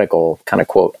theoretical kind of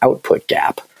quote output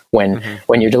gap when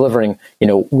you're delivering,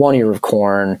 1 ear of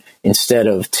corn instead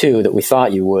of 2 that we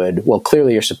thought you would. Well,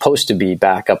 clearly you're supposed to be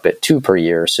back up at 2 per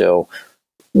year. So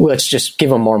let's just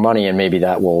give them more money and maybe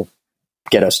that will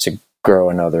get us to grow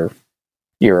another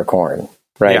ear of corn.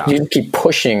 Right. Yeah. You keep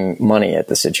pushing money at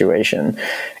the situation.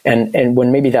 And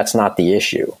when maybe that's not the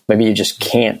issue, maybe you just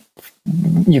can't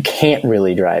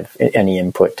really drive any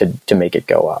input to make it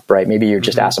go up. Right. Maybe you're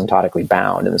just asymptotically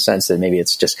bound in the sense that maybe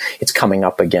it's coming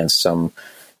up against some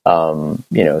law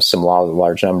of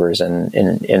large numbers and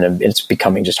it's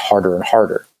becoming just harder and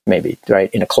harder, maybe, right.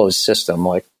 In a closed system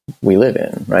like we live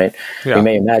in. Right. Yeah. We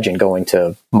may imagine going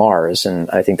to Mars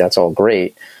and I think that's all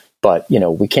great. But,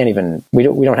 we can't even, we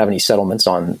don't have any settlements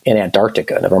in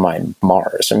Antarctica, never mind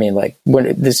Mars. I mean, like we're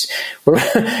not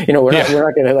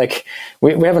going to like,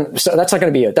 we haven't, so that's not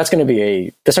going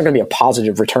to be a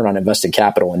positive return on invested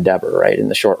capital endeavor, right? In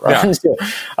the short run.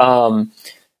 Yeah.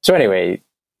 So anyway,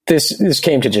 this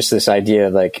came to just this idea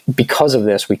of like, because of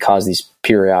this, we cause these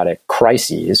periodic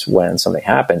crises when something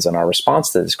happens. And our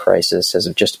response to this crisis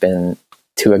has just been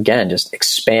to, again, just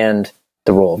expand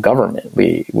the role of government.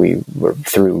 We were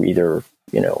through either,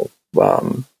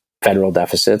 federal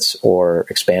deficits or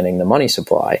expanding the money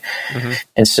supply.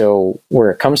 And so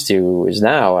where it comes to is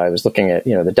now I was looking at,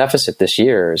 the deficit this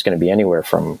year is going to be anywhere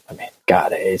from,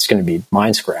 it's going to be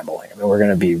mind scrambling. We're going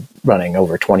to be running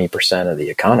over 20% of the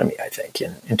economy, I think,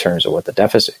 in terms of what the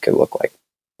deficit could look like.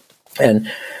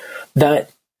 And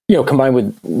that, combined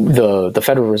with the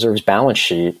Federal Reserve's balance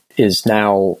sheet is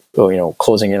now,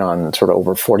 closing in on sort of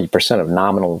over 40% of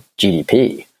nominal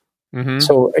GDP.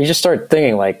 So you just start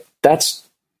thinking like, that's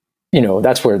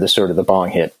where the sort of the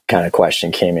bong hit kind of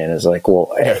question came in is like,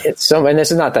 well, and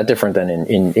this is not that different than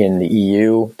in the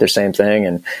EU, the same thing.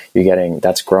 And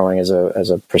that's growing as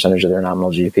a percentage of their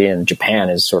nominal GDP. And Japan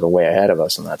is sort of way ahead of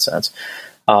us in that sense.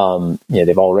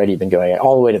 They've already been going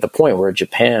all the way to the point where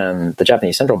Japan, the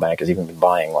Japanese central bank has even been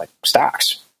buying like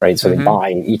stocks, right? So they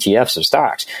buy ETFs of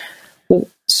stocks. Well,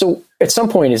 so at some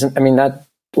point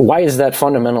why is that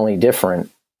fundamentally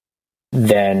different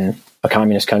than a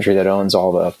communist country that owns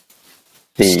all the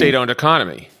state-owned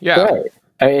economy? Yeah.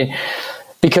 Right.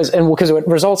 Because it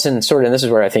results in sort of, and this is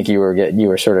where I think you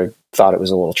were sort of thought it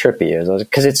was a little trippy,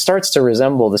 because it starts to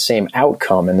resemble the same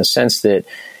outcome in the sense that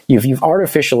you've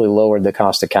artificially lowered the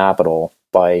cost of capital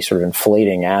by sort of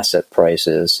inflating asset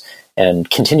prices and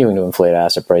continuing to inflate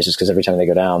asset prices because every time they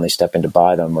go down, they step in to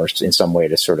buy them or in some way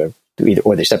to sort of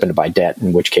or they step in to buy debt,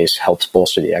 in which case helps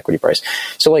bolster the equity price.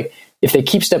 So like if they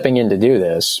keep stepping in to do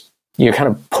this, you're kind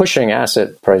of pushing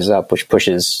asset prices up, which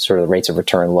pushes sort of the rates of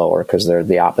return lower because they're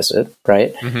the opposite,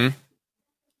 right?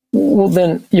 Well,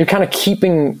 then you're kind of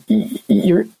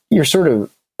you're sort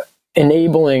of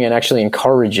enabling and actually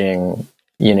encouraging,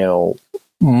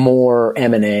 more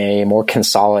M&A, more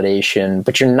consolidation,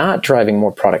 but you're not driving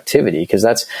more productivity because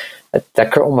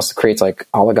that almost creates like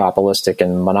oligopolistic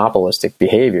and monopolistic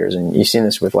behaviors. And you've seen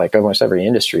this with like almost every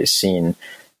industry has seen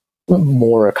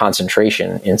more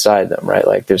concentration inside them, right?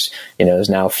 Like there's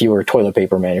now fewer toilet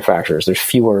paper manufacturers. There's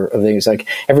fewer of things. Like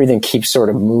everything keeps sort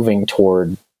of moving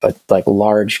toward like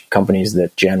large companies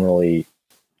that generally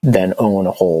then own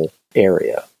a whole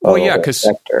area. Well, yeah,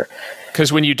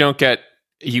 because when you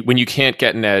can't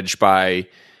get an edge by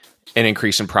an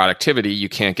increase in productivity, you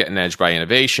can't get an edge by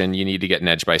innovation. You need to get an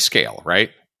edge by scale,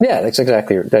 right? Yeah, that's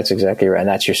exactly right. And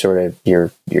that's your sort of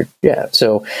your yeah.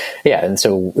 So yeah, and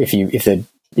so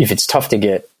if it's tough to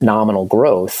get nominal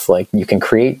growth, like you can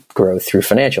create growth through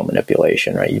financial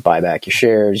manipulation, right? You buy back your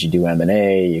shares, you do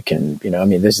M&A, you can,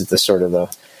 this is the sort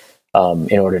of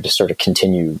in order to sort of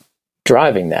continue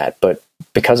driving that. But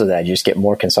because of that, you just get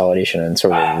more consolidation and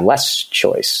sort of less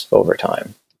choice over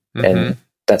time. And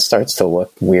that starts to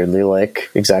look weirdly like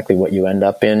exactly what you end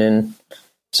up in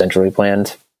centrally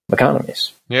planned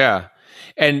economies. Yeah.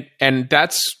 And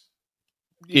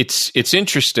it's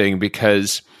interesting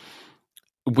because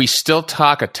we still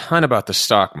talk a ton about the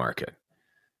stock market.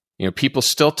 People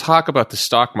still talk about the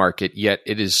stock market, yet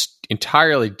it is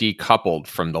entirely decoupled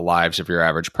from the lives of your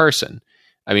average person.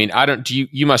 I mean,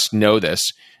 you must know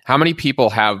this. How many people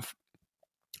have,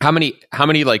 how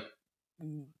many like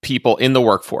people in the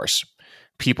workforce,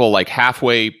 people like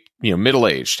halfway,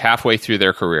 middle-aged, halfway through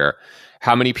their career,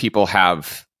 how many people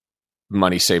have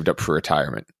money saved up for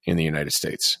retirement in the United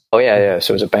States? Oh, yeah.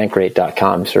 So it was a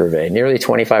Bankrate.com survey. Nearly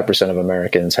 25% of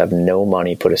Americans have no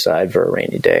money put aside for a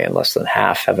rainy day, and less than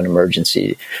half have an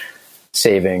emergency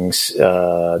savings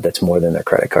that's more than their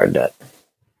credit card debt.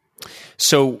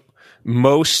 So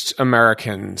most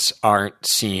Americans aren't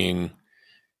seeing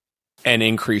an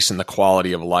increase in the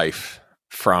quality of life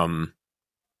from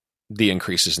the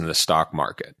increases in the stock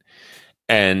market.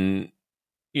 And,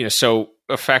 so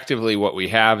effectively what we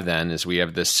have then is we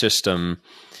have this system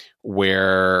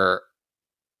where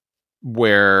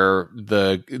look,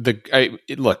 I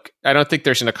don't think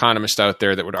there's an economist out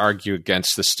there that would argue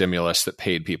against the stimulus that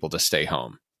paid people to stay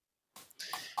home.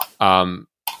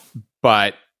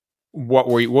 But what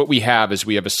we have is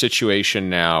we have a situation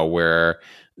now where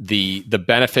the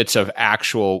benefits of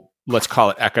actual, let's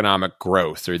call it economic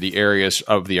growth, or the areas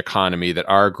of the economy that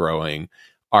are growing,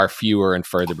 are fewer and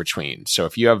further between. So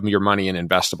if you have your money in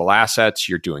investable assets,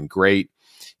 you're doing great.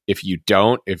 If you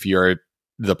don't, if you're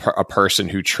a person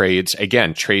who trades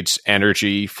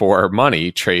energy for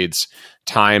money, trades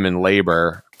time and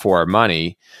labor for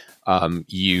money,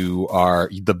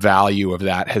 the value of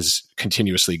that has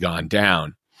continuously gone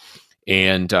down.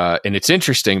 And it's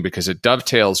interesting because it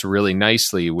dovetails really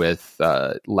nicely with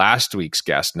last week's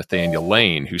guest, Nathaniel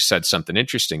Lane, who said something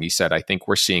interesting. He said, I think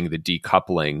we're seeing the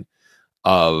decoupling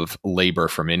of labor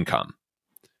from income.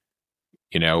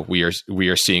 We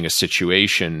are seeing a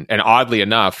situation, and oddly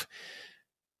enough,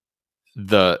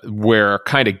 we're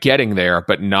kind of getting there,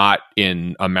 but not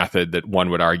in a method that one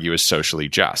would argue is socially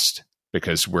just,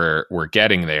 because we're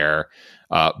getting there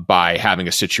by having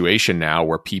a situation now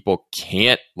where people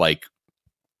can't, like,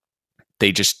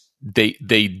 they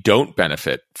don't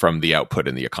benefit from the output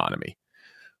in the economy,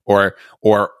 or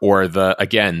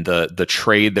the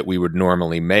trade that we would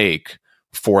normally make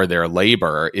for their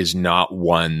labor is not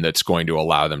one that's going to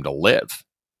allow them to live.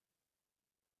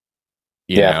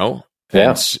 You know?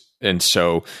 Yeah. And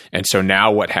so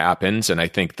now what happens, and I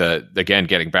think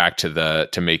getting back to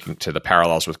the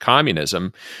parallels with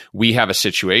communism, we have a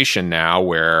situation now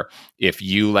where if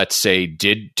you, let's say,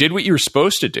 did what you were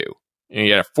supposed to do, and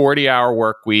you had a 40-hour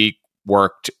work week,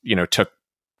 took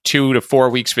 2 to 4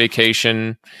 weeks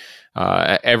vacation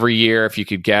every year if you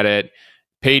could get it,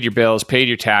 paid your bills, paid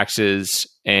your taxes,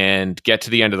 and get to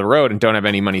the end of the road and don't have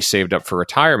any money saved up for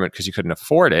retirement because you couldn't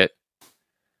afford it,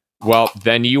 well,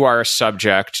 then you are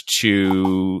subject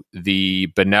to the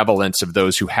benevolence of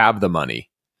those who have the money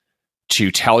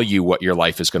to tell you what your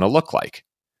life is going to look like.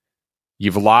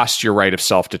 You've lost your right of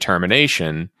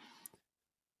self-determination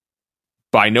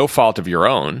by no fault of your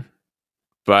own,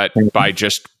 but by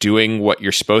just doing what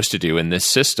you're supposed to do in this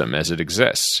system as it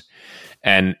exists.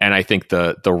 And I think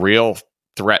the real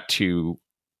threat to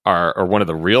one of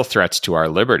the real threats to our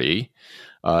liberty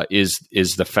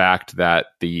is the fact that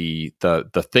the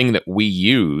thing that we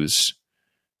use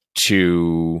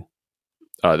to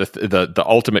the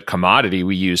ultimate commodity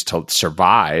we use to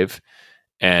survive,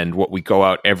 and what we go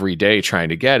out every day trying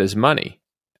to get, is money.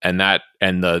 And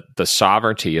the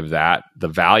sovereignty of that, the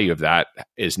value of that,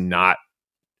 is not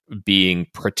being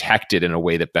protected in a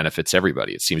way that benefits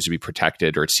everybody. It seems to be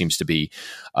protected, or it seems to be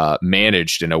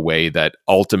managed in a way that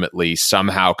ultimately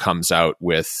somehow comes out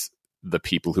with the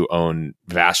people who own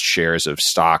vast shares of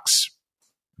stocks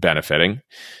benefiting,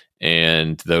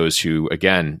 and those who,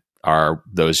 again, are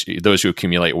those who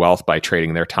accumulate wealth by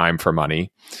trading their time for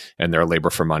money and their labor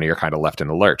for money are kind of left in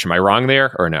the lurch. Am I wrong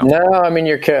there, or no? No, I mean,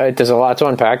 there's a lot to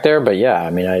unpack there, but yeah, I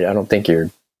mean, I don't think you're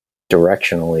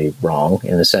directionally wrong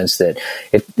in the sense that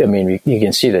you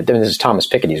can see that. I mean, this is Thomas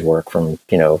Piketty's work from,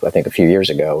 I think a few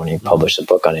years ago when he published a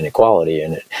book on inequality,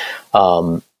 and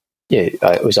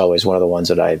it was always one of the ones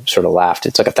that I sort of laughed.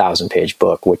 It's like a 1,000-page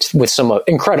book with some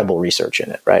incredible research in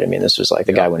it, right? I mean, this was like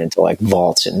the guy went into like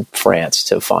vaults in France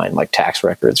to find like tax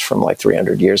records from like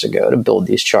 300 years ago to build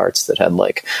these charts that had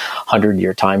like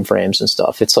 100-year time frames and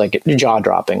stuff. It's like a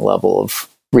jaw-dropping level of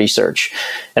research.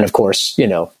 And of course,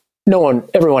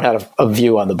 everyone had a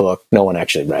view on the book. No one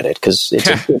actually read it because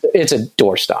it's a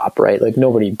doorstop, right? Like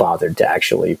nobody bothered to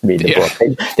actually read the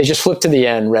book. They just flipped to the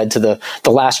end, read to the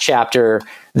last chapter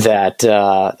that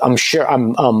I'm sure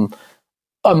I'm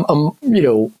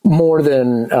more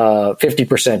than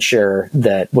 50% sure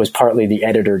that was partly the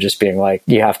editor just being like,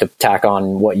 you have to tack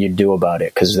on what you do about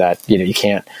it, because that, you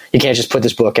can't just put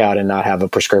this book out and not have a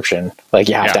prescription. Like,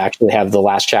 you have to actually have the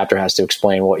last chapter has to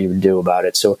explain what you would do about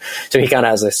it. So he kind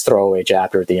of has this throwaway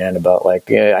chapter at the end about,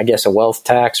 like, I guess a wealth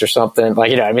tax or something.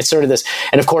 Like, it's sort of this,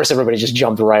 and of course everybody just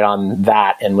jumped right on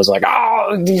that and was like,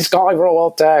 oh, he's calling for a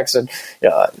wealth tax. And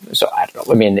so I don't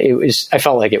know. I mean, I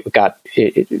felt like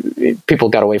people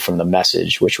got away from the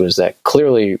message, which was that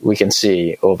clearly we can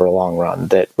see over a long run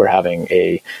that we're having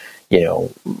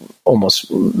almost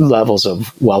levels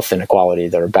of wealth inequality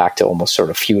that are back to almost sort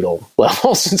of feudal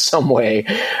levels in some way.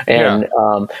 And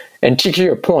and to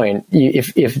your point,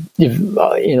 if in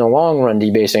the long run,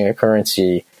 debasing a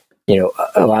currency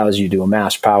allows you to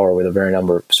amass power with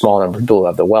a small number of people who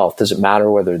have the wealth, does it matter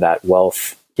whether that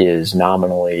wealth is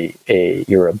nominally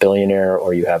you're a billionaire,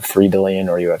 or you have 3 billion,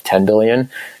 or you have 10 billion?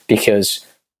 Because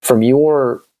from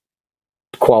your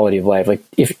quality of life, like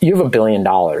if you have $1 billion,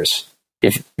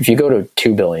 if you go to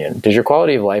 2 billion, does your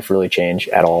quality of life really change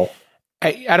at all?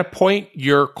 At a point,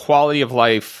 your quality of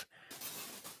life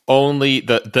only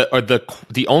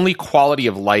the only quality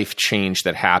of life change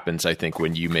that happens, I think,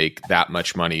 when you make that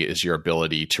much money is your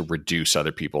ability to reduce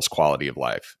other people's qualities of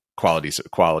life.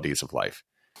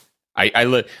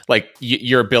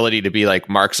 Your ability to be like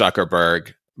Mark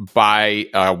Zuckerberg, buy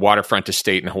a waterfront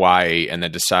estate in Hawaii, and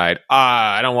then decide,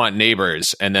 I don't want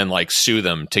neighbors, and then like sue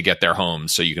them to get their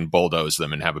homes so you can bulldoze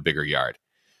them and have a bigger yard.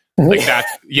 Like that,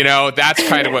 that's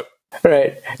kind of what.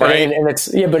 Right. And it's,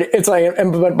 but it's like,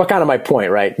 but kind of my point,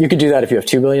 right? You could do that if you have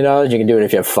 $2 billion, you can do it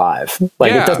if you have 5.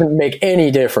 Like, it doesn't make any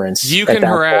difference. You can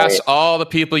harass all the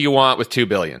people you want with 2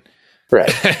 billion. Right.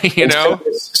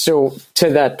 So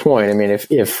to that point, I mean,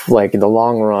 if like in the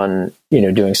long run,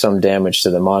 doing some damage to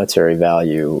the monetary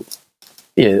value,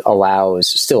 it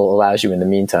still allows you in the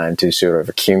meantime to sort of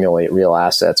accumulate real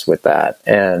assets with that,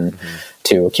 and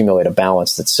to accumulate a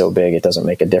balance that's so big it doesn't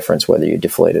make a difference whether you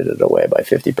deflated it away by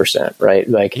 50%, right?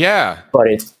 Like, but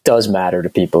it does matter to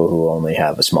people who only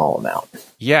have a small amount.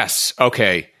 Yes.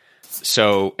 Okay.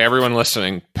 So everyone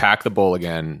listening, pack the bowl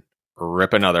again,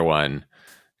 rip another one,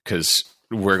 because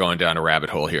we're going down a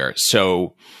rabbit hole here.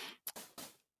 So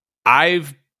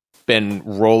I've been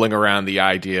rolling around the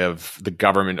idea of the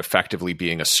government effectively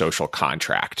being a social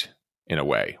contract in a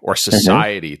way, or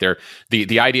society.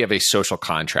 The idea of a social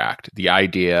contract, the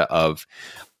idea of,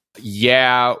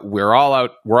 we're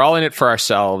all in it for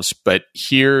ourselves, but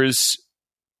here's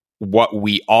what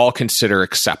we all consider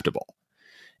acceptable.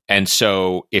 And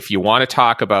so if you want to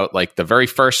talk about like the very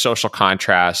first social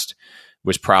contrast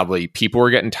was probably people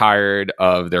were getting tired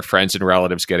of their friends and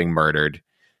relatives getting murdered.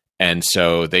 And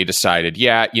so they decided,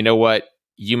 you know what?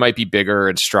 You might be bigger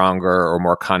and stronger or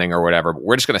more cunning or whatever, but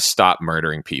we're just going to stop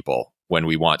murdering people when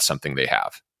we want something they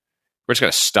have. We're just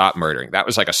going to stop murdering. That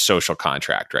was like a social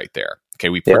contract right there. Okay,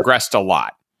 we progressed a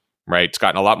lot, right? It's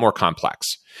gotten a lot more complex.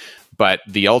 But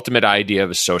the ultimate idea of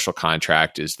a social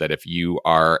contract is that if you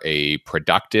are a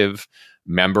productive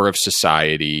member of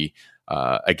society,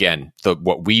 again,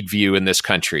 what we'd view in this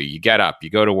country, you get up, you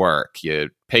go to work, you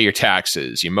pay your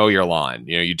taxes, you mow your lawn,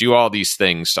 you do all these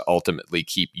things to ultimately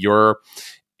keep your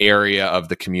area of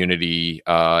the community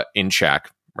in check,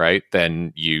 right?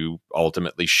 Then you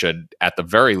ultimately should, at the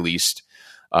very least,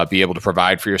 be able to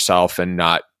provide for yourself and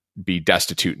not be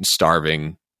destitute and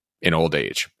starving in old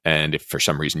age. And if for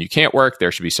some reason you can't work,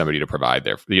 there should be somebody to provide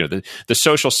there. The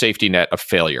social safety net of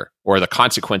failure, or the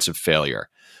consequence of failure,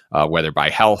 whether by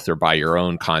health or by your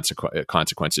own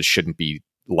consequences, shouldn't be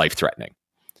life-threatening,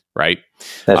 right?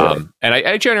 Right. And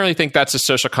I generally think that's a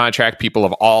social contract people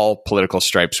of all political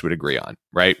stripes would agree on,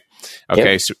 right?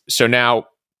 Okay, so now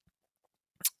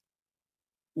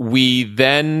we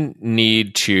then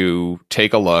need to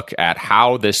take a look at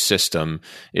how this system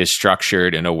is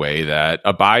structured in a way that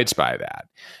abides by that.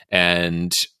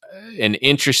 And an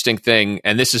interesting thing,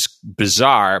 and this is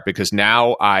bizarre because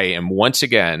now I am once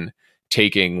again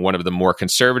taking one of the more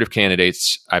conservative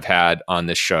candidates I've had on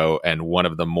this show and one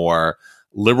of the more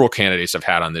liberal candidates I've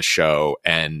had on this show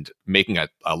and making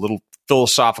a little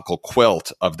philosophical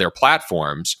quilt of their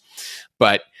platforms.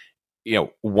 But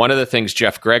one of the things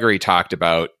Jeff Gregory talked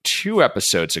about 2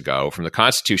 episodes ago from the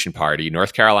Constitution Party,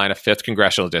 North Carolina 5th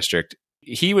Congressional District,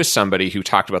 he was somebody who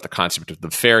talked about the concept of the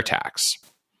fair tax.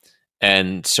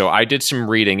 And so I did some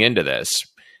reading into this,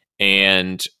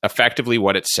 and effectively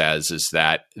what it says is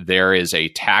that there is a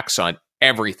tax on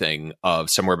everything of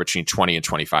somewhere between 20 and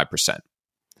 25%.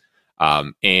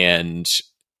 And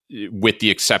with the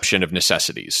exception of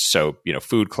necessities. So,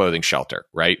 food, clothing, shelter,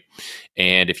 right?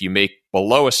 And if you make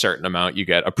below a certain amount, you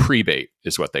get a prebate,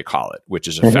 is what they call it, which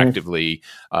is effectively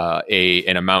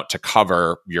an amount to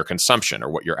cover your consumption or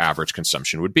what your average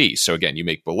consumption would be. So again, you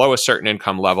make below a certain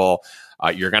income level,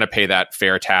 you're going to pay that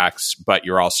fair tax, but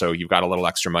you've got a little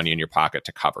extra money in your pocket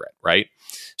to cover it, right?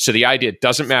 So the idea, it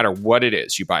doesn't matter what it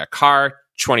is. You buy a car,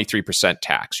 23%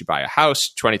 tax. You buy a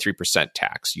house, 23%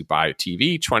 tax. You buy a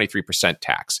TV, 23%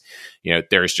 tax.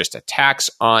 There's just a tax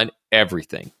on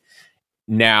everything.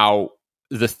 Now,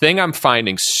 the thing I'm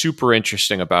finding super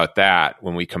interesting about that,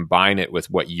 when we combine it with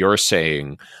what you're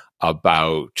saying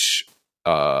about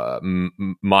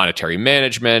monetary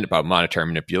management, about monetary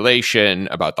manipulation,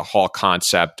 about the whole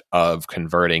concept of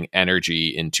converting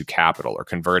energy into capital, or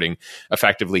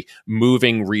effectively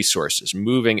moving resources,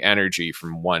 moving energy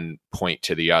from one point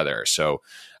to the other. So,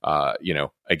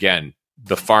 again,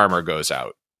 the farmer goes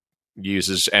out,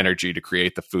 uses energy to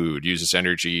create the food, uses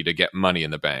energy to get money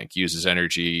in the bank, uses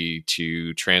energy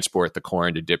to transport the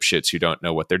corn to dipshits who don't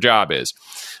know what their job is,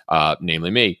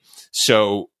 namely me.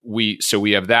 So we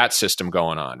have that system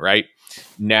going on right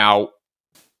now.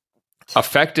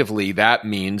 Effectively, that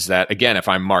means that, again, if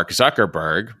I'm Mark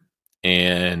Zuckerberg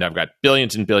and I've got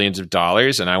billions and billions of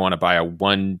dollars and I want to buy a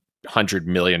 $100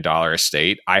 million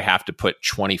estate, I have to put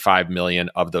 25 million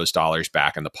of those dollars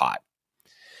back in the pot.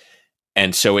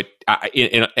 And so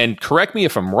and correct me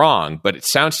if I'm wrong, but it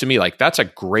sounds to me like that's a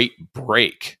great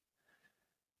break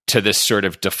to this sort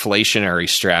of deflationary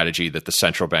strategy that the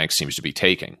central bank seems to be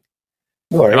taking.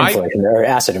 Or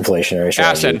asset inflationary strategy.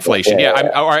 Asset inflation,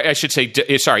 or I should say,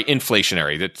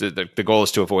 inflationary. The goal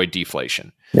is to avoid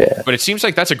deflation. Yeah. But it seems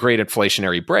like that's a great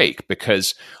inflationary break,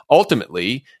 because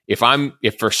ultimately, if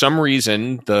for some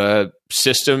reason the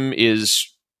system is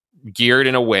geared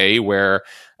in a way where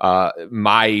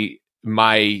my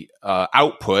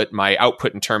output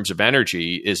in terms of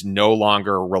energy is no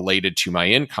longer related to my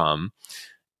income,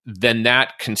 then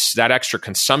that extra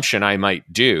consumption I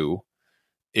might do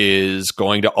is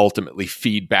going to ultimately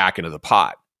feed back into the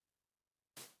pot.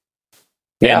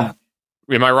 Yeah.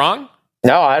 Am I wrong?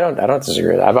 No, I don't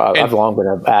disagree. I've long been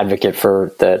an advocate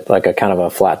for that, like a kind of a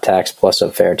flat tax plus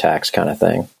a fair tax kind of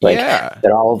thing. That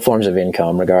all forms of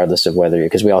income, regardless of whether,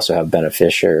 because we also have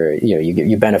beneficiary,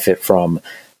 you benefit from,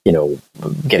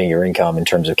 getting your income in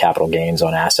terms of capital gains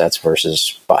on assets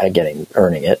versus by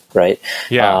earning it, right?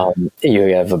 Yeah.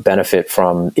 You have a benefit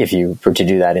from if you were to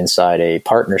do that inside a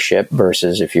partnership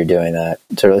versus if you're doing that.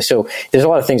 So there's a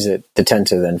lot of things that tend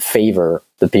to then favor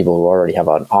the people who already have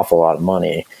an awful lot of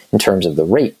money in terms of the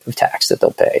rate of tax that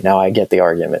they'll pay. Now, I get the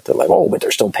argument that but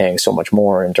they're still paying so much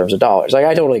more in terms of dollars.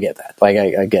 I totally get that. I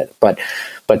get it. But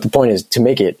the point is to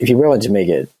make it, if you're willing to make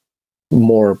it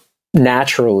more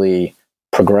naturally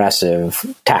progressive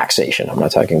taxation. I'm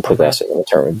not talking progressive in the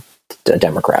term of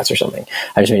Democrats or something.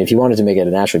 I just mean, if you wanted to make it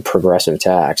a naturally progressive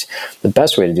tax, the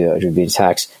best way to do that would be to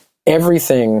tax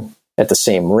everything at the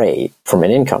same rate from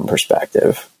an income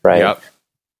perspective, right? Yep.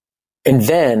 And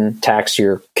then tax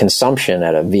your consumption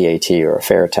at a VAT or a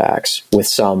fair tax with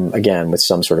some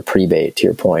sort of prebate, to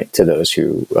your point, to those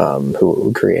who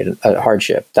create a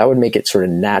hardship. That would make it sort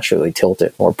of naturally tilt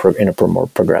it in a more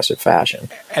progressive fashion.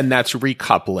 And that's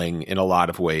recoupling in a lot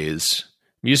of ways.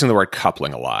 I'm using the word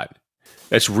coupling a lot.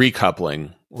 That's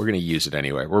recoupling. We're going to use it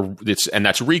anyway. And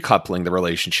that's recoupling the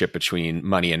relationship between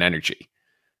money and energy.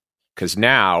 Because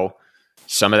now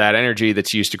some of that energy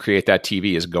that's used to create that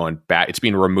TV is going back. It's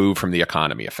being removed from the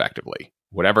economy effectively.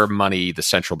 Whatever money the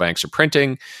central banks are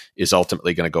printing is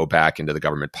ultimately going to go back into the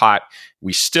government pot.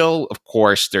 We still, of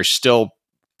course, there's still,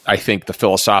 I think, the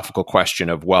philosophical question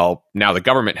of, well, now the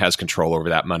government has control over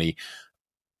that money.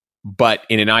 But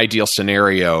in an ideal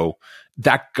scenario,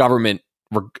 that government,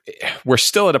 we're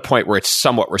still at a point where it's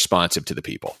somewhat responsive to the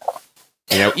people.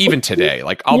 Even today,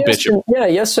 bitch.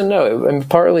 Yes and no. And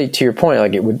partly to your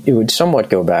point, it would somewhat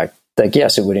go back.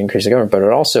 Yes, it would increase the government, but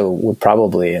it also would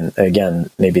probably, and again,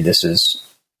 maybe this is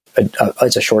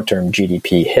it's a short-term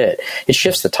GDP hit. It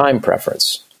shifts the time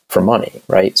preference for money,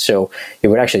 right? So it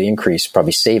would actually increase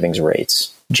probably savings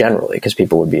rates generally because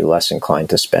people would be less inclined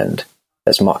to spend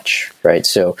as much, right?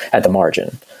 So at the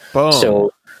margin. Boom.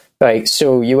 So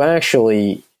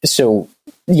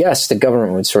yes, the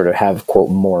government would sort of have, quote,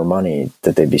 more money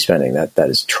that they'd be spending. That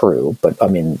is true. But I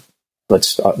mean,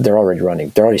 they're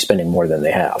already spending more than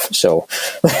they have. So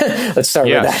let's start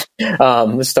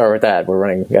with that. We're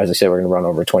running, as I said, we're going to run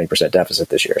over a 20% deficit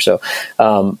this year. So,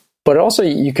 but also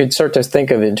you could start to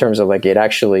think of it in terms of it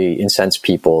actually incents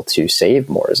people to save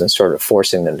more and sort of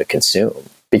forcing them to consume.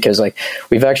 Because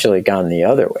we've actually gone the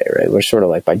other way, right? We're sort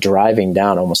of by driving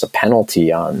down almost a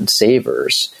penalty on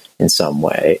savers in some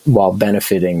way while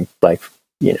benefiting people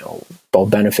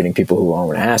who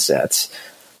own assets.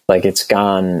 Like it's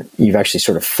gone, you've actually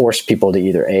sort of forced people to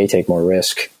either A, take more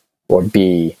risk, or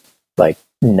B, like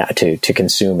not to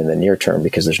consume in the near term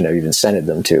because there's no, you've incented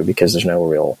them to, because there's no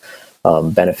real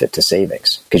benefit to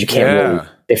savings. Because you can't really,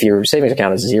 if your savings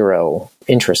account has zero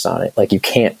interest on it, like you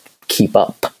can't keep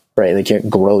up, right? Like you can't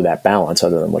grow that balance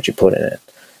other than what you put in it.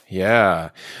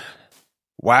 Yeah.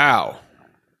 Wow.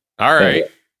 All right.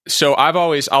 So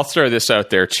I'll throw this out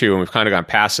there too, and we've kind of gone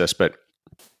past this, but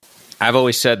I've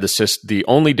always said the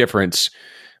only difference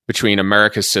between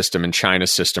America's system and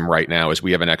China's system right now is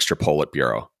we have an extra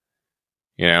Politburo.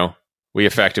 You know, we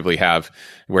effectively have,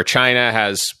 where China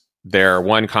has their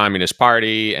one communist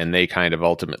party and they kind of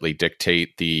ultimately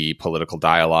dictate the political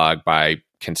dialogue by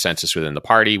consensus within the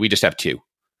party. We just have two,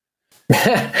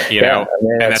 you know,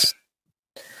 and that's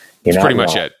pretty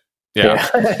much it.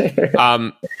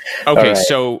 Yeah. Okay.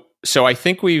 Right. So I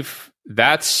think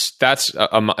that's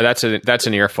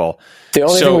an earful. The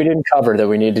only thing we didn't cover that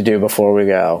we need to do before we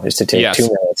go is to take 2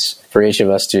 minutes for each of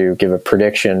us to give a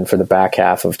prediction for the back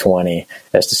half of 20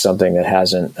 as to something that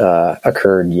hasn't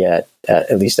occurred yet,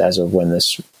 at least as of when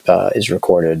this is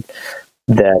recorded,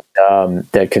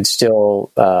 that could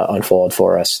still unfold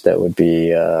for us. That would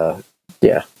be,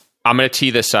 I'm going to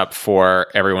tee this up for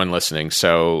everyone listening.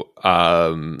 So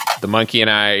the monkey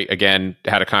and I, again,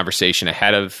 had a conversation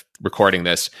ahead of recording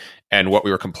this. And what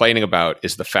we were complaining about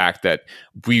is the fact that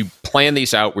we plan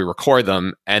these out, we record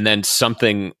them, and then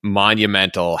something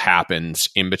monumental happens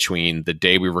in between the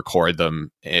day we record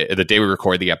them, the day we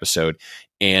record the episode,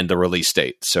 and the release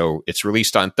date. So it's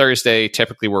released on Thursday.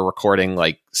 Typically, we're recording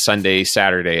like Sunday,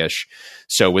 Saturday-ish.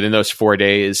 So within those 4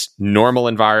 days, normal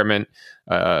environment,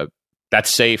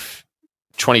 that's safe.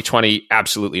 2020,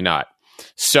 absolutely not.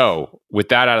 So with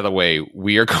that out of the way,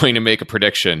 we are going to make a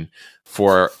prediction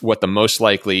for what the most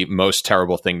likely, most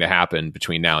terrible thing to happen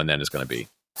between now and then is going to be.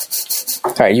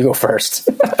 All right, you go first.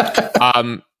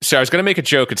 So I was going to make a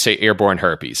joke and say airborne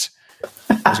herpes.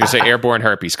 I was going to say airborne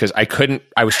herpes because I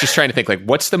was just trying to think like,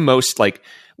 what's the most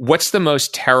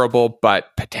terrible,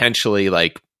 but potentially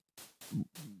like,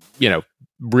 you know,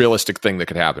 realistic thing that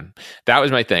could happen. That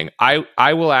was my thing.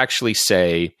 I will actually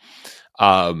say,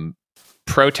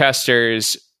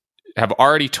 protesters have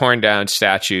already torn down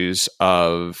statues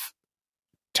of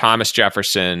Thomas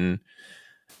Jefferson,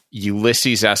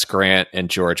 Ulysses S. Grant, and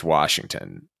George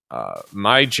Washington.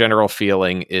 My general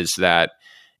feeling is that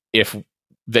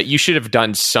that you should have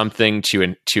done something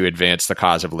to advance the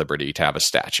cause of liberty to have a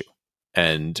statue,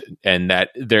 and at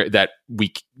the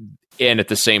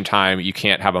same time you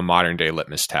can't have a modern day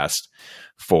litmus test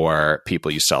for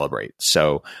people you celebrate.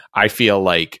 So I feel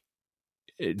like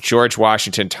George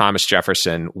Washington, Thomas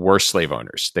Jefferson were slave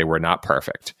owners. They were not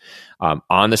perfect.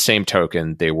 On the same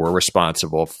token, they were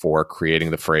responsible for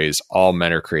creating the phrase, all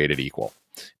men are created equal,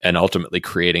 and ultimately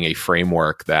creating a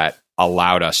framework that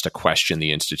allowed us to question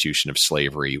the institution of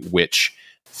slavery, which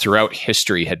throughout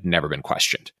history had never been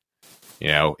questioned. You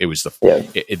know, it was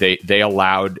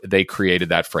they created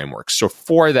that framework. So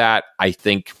for that, I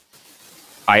think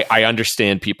I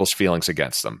understand people's feelings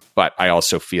against them, but I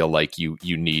also feel like you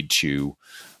need to.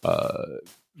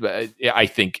 I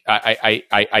think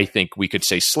we could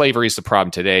say slavery is the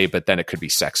problem today, but then it could be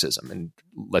sexism. And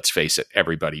let's face it,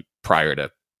 everybody prior to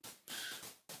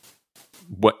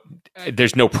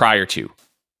there's no prior to.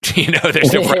 You know,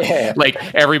 there's no like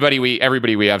everybody we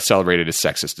have celebrated is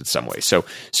sexist in some way. So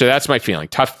that's my feeling.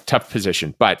 Tough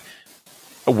position, but.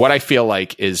 What I feel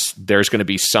like is there's going to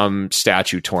be some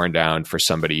statue torn down for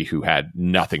somebody who had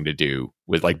nothing to do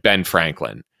with like Ben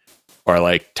Franklin or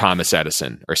like Thomas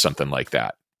Edison or something like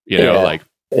that. You know,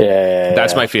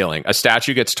 that's my feeling. A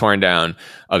statue gets torn down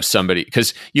of somebody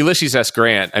because Ulysses S.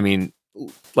 Grant, I mean,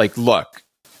 like, look,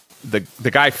 the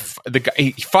guy,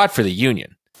 he fought for the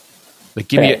Union. Like,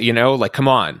 give me, you know, like, come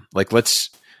on, like,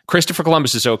 Christopher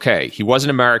Columbus is okay. He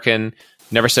wasn't American,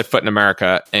 never set foot in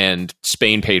America, and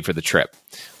Spain paid for the trip.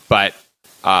 But,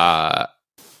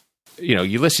 you know,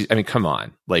 Ulysses, I mean, come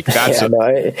on. Like, that's...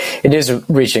 it is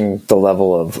reaching the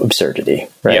level of absurdity,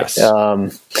 right? Yes. So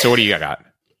what do you got?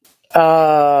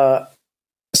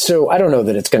 So I don't know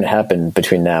that it's going to happen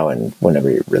between now and whenever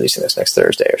you're releasing this next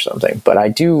Thursday or something. But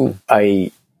my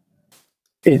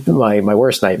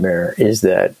worst nightmare is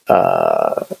that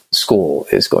school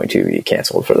is going to be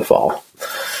canceled for the fall.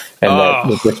 And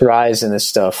that with rise in this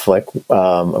stuff, like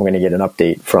I'm going to get an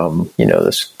update from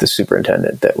the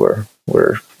superintendent that we're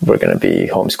going to be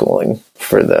homeschooling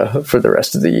for the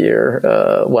rest of the year,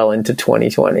 well into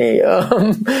 2020,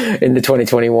 into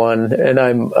 2021, and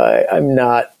I'm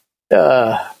not.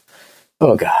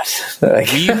 Oh God!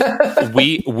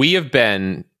 we have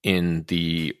been in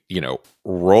the,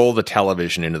 roll the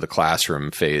television into the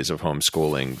classroom phase of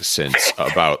homeschooling since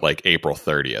about like April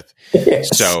 30th. Yes.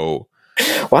 So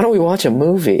why don't we watch a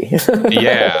movie?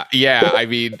 yeah. I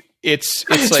mean, it's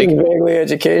like vaguely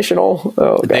educational.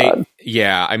 Oh God.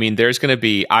 I mean, there's going to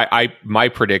be, my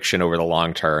prediction over the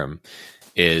long term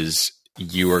is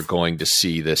you are going to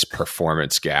see this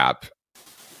performance gap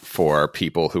for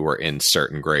people who were in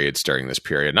certain grades during this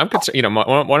period. And I'm concerned,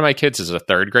 one of my kids is a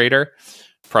third grader,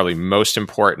 probably most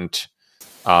important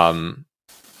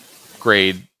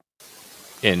grade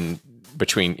in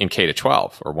K to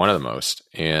 12, or one of the most.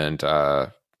 And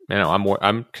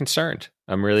I'm concerned.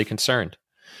 I'm really concerned.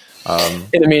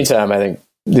 In the meantime, I think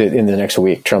in the next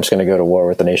week, Trump's going to go to war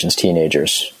with the nation's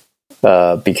teenagers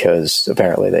because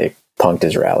apparently they punked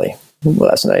his rally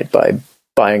last night by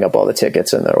buying up all the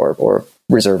tickets or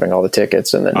reserving all the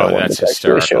tickets, and then no one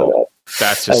actually showed up.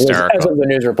 That's hysterical. As of the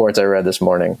news reports I read this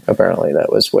morning, apparently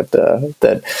that was what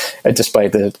that.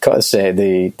 Despite the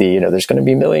there's going to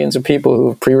be millions of people who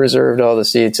have pre-reserved all the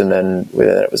seats, and then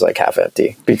it was like half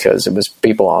empty because it was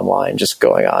people online just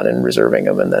going on and reserving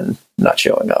them and then not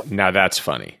showing up. Now that's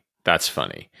funny. That's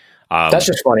funny. That's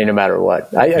just funny no matter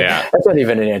what. That's not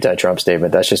even an anti-Trump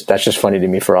statement. That's just funny to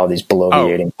me for all these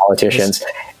bloviating politicians.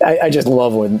 I just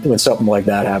love when something like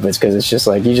that happens, because it's just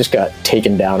like you just got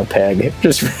taken down a peg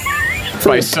just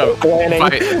by somebody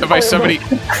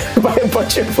by a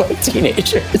bunch of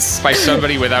teenagers, by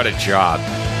somebody without a job.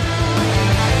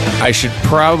 I should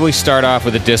probably start off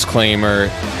with a disclaimer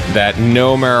that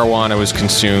no marijuana was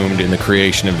consumed in the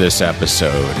creation of this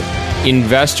episode.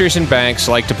 Investors and banks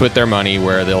like to put their money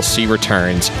where they'll see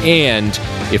returns, and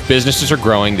if businesses are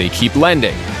growing, they keep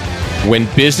lending. When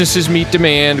businesses meet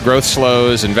demand, growth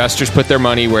slows, investors put their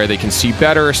money where they can see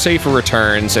better or safer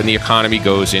returns, and the economy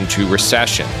goes into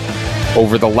recession.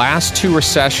 Over the last 2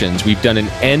 recessions, we've done an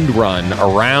end run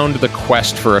around the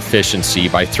quest for efficiency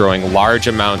by throwing large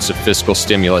amounts of fiscal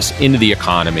stimulus into the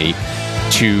economy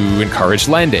to encourage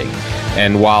lending.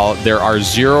 And while there are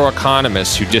 0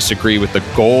 economists who disagree with the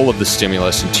goal of the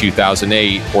stimulus in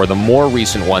 2008 or the more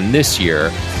recent one this year,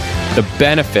 the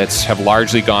benefits have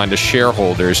largely gone to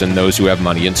shareholders and those who have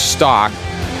money in stock,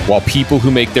 while people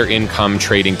who make their income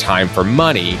trading time for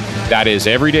money, that is,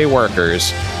 everyday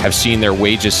workers, have seen their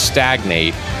wages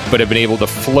stagnate but have been able to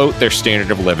float their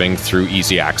standard of living through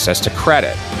easy access to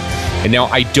credit. And now,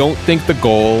 I don't think the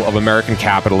goal of American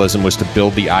capitalism was to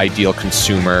build the ideal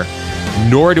consumer,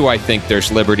 nor do I think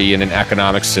there's liberty in an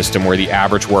economic system where the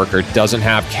average worker doesn't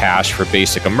have cash for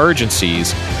basic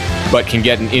emergencies, but can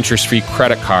get an interest-free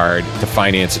credit card to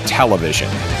finance a television.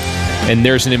 And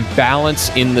there's an imbalance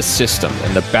in the system,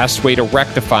 and the best way to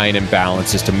rectify an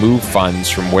imbalance is to move funds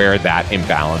from where that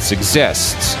imbalance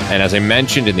exists. And as I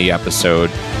mentioned in the episode,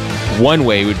 one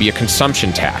way would be a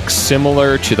consumption tax,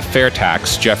 similar to the fair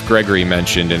tax Jeff Gregory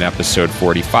mentioned in episode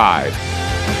 45.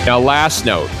 Now, last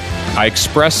note, I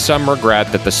expressed some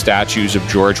regret that the statues of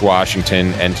George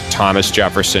Washington and Thomas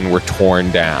Jefferson were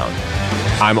torn down.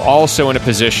 I'm also in a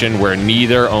position where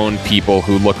neither own people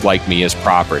who look like me as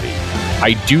property.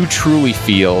 I do truly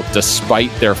feel,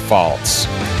 despite their faults,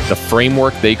 the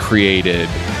framework they created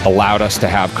allowed us to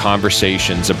have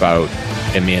conversations about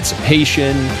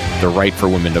emancipation, the right for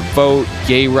women to vote,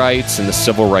 gay rights, and the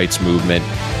civil rights movement.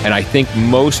 And I think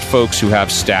most folks who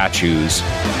have statues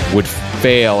would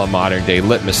fail a modern-day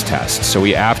litmus test. So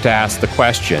we have to ask the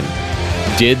question,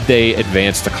 did they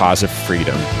advance the cause of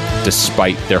freedom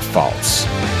despite their faults?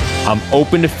 I'm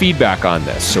open to feedback on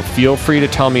this, so feel free to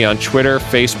tell me on Twitter,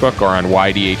 Facebook, or on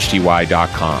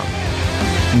ydhty.com.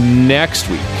 Next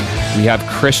week, we have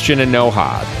Christian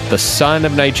Enoha, the son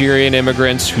of Nigerian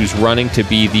immigrants who's running to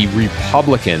be the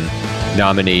Republican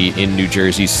nominee in New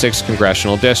Jersey's 6th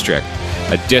Congressional District,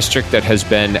 a district that has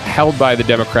been held by the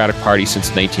Democratic Party since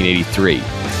 1983.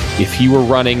 If he were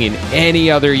running in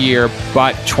any other year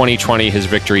but 2020, his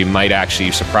victory might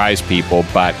actually surprise people,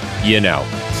 but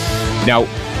Now,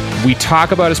 we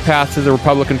talk about his path to the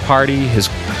Republican Party, his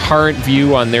current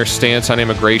view on their stance on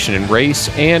immigration and race,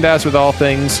 and as with all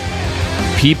things,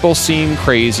 people seem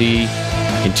crazy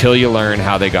until you learn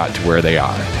how they got to where they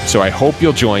are. So I hope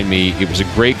you'll join me. It was a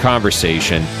great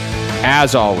conversation.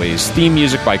 As always, theme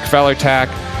music by Kvelertak.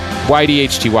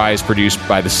 YDHTY is produced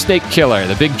by the Snake Killer,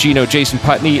 the Big Gino Jason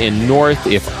Putney in North.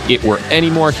 If it were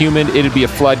any more humid, it'd be a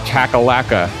flood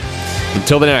kakalaka.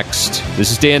 Until the next,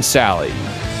 this is Dan Sally,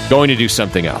 going to do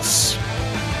something else.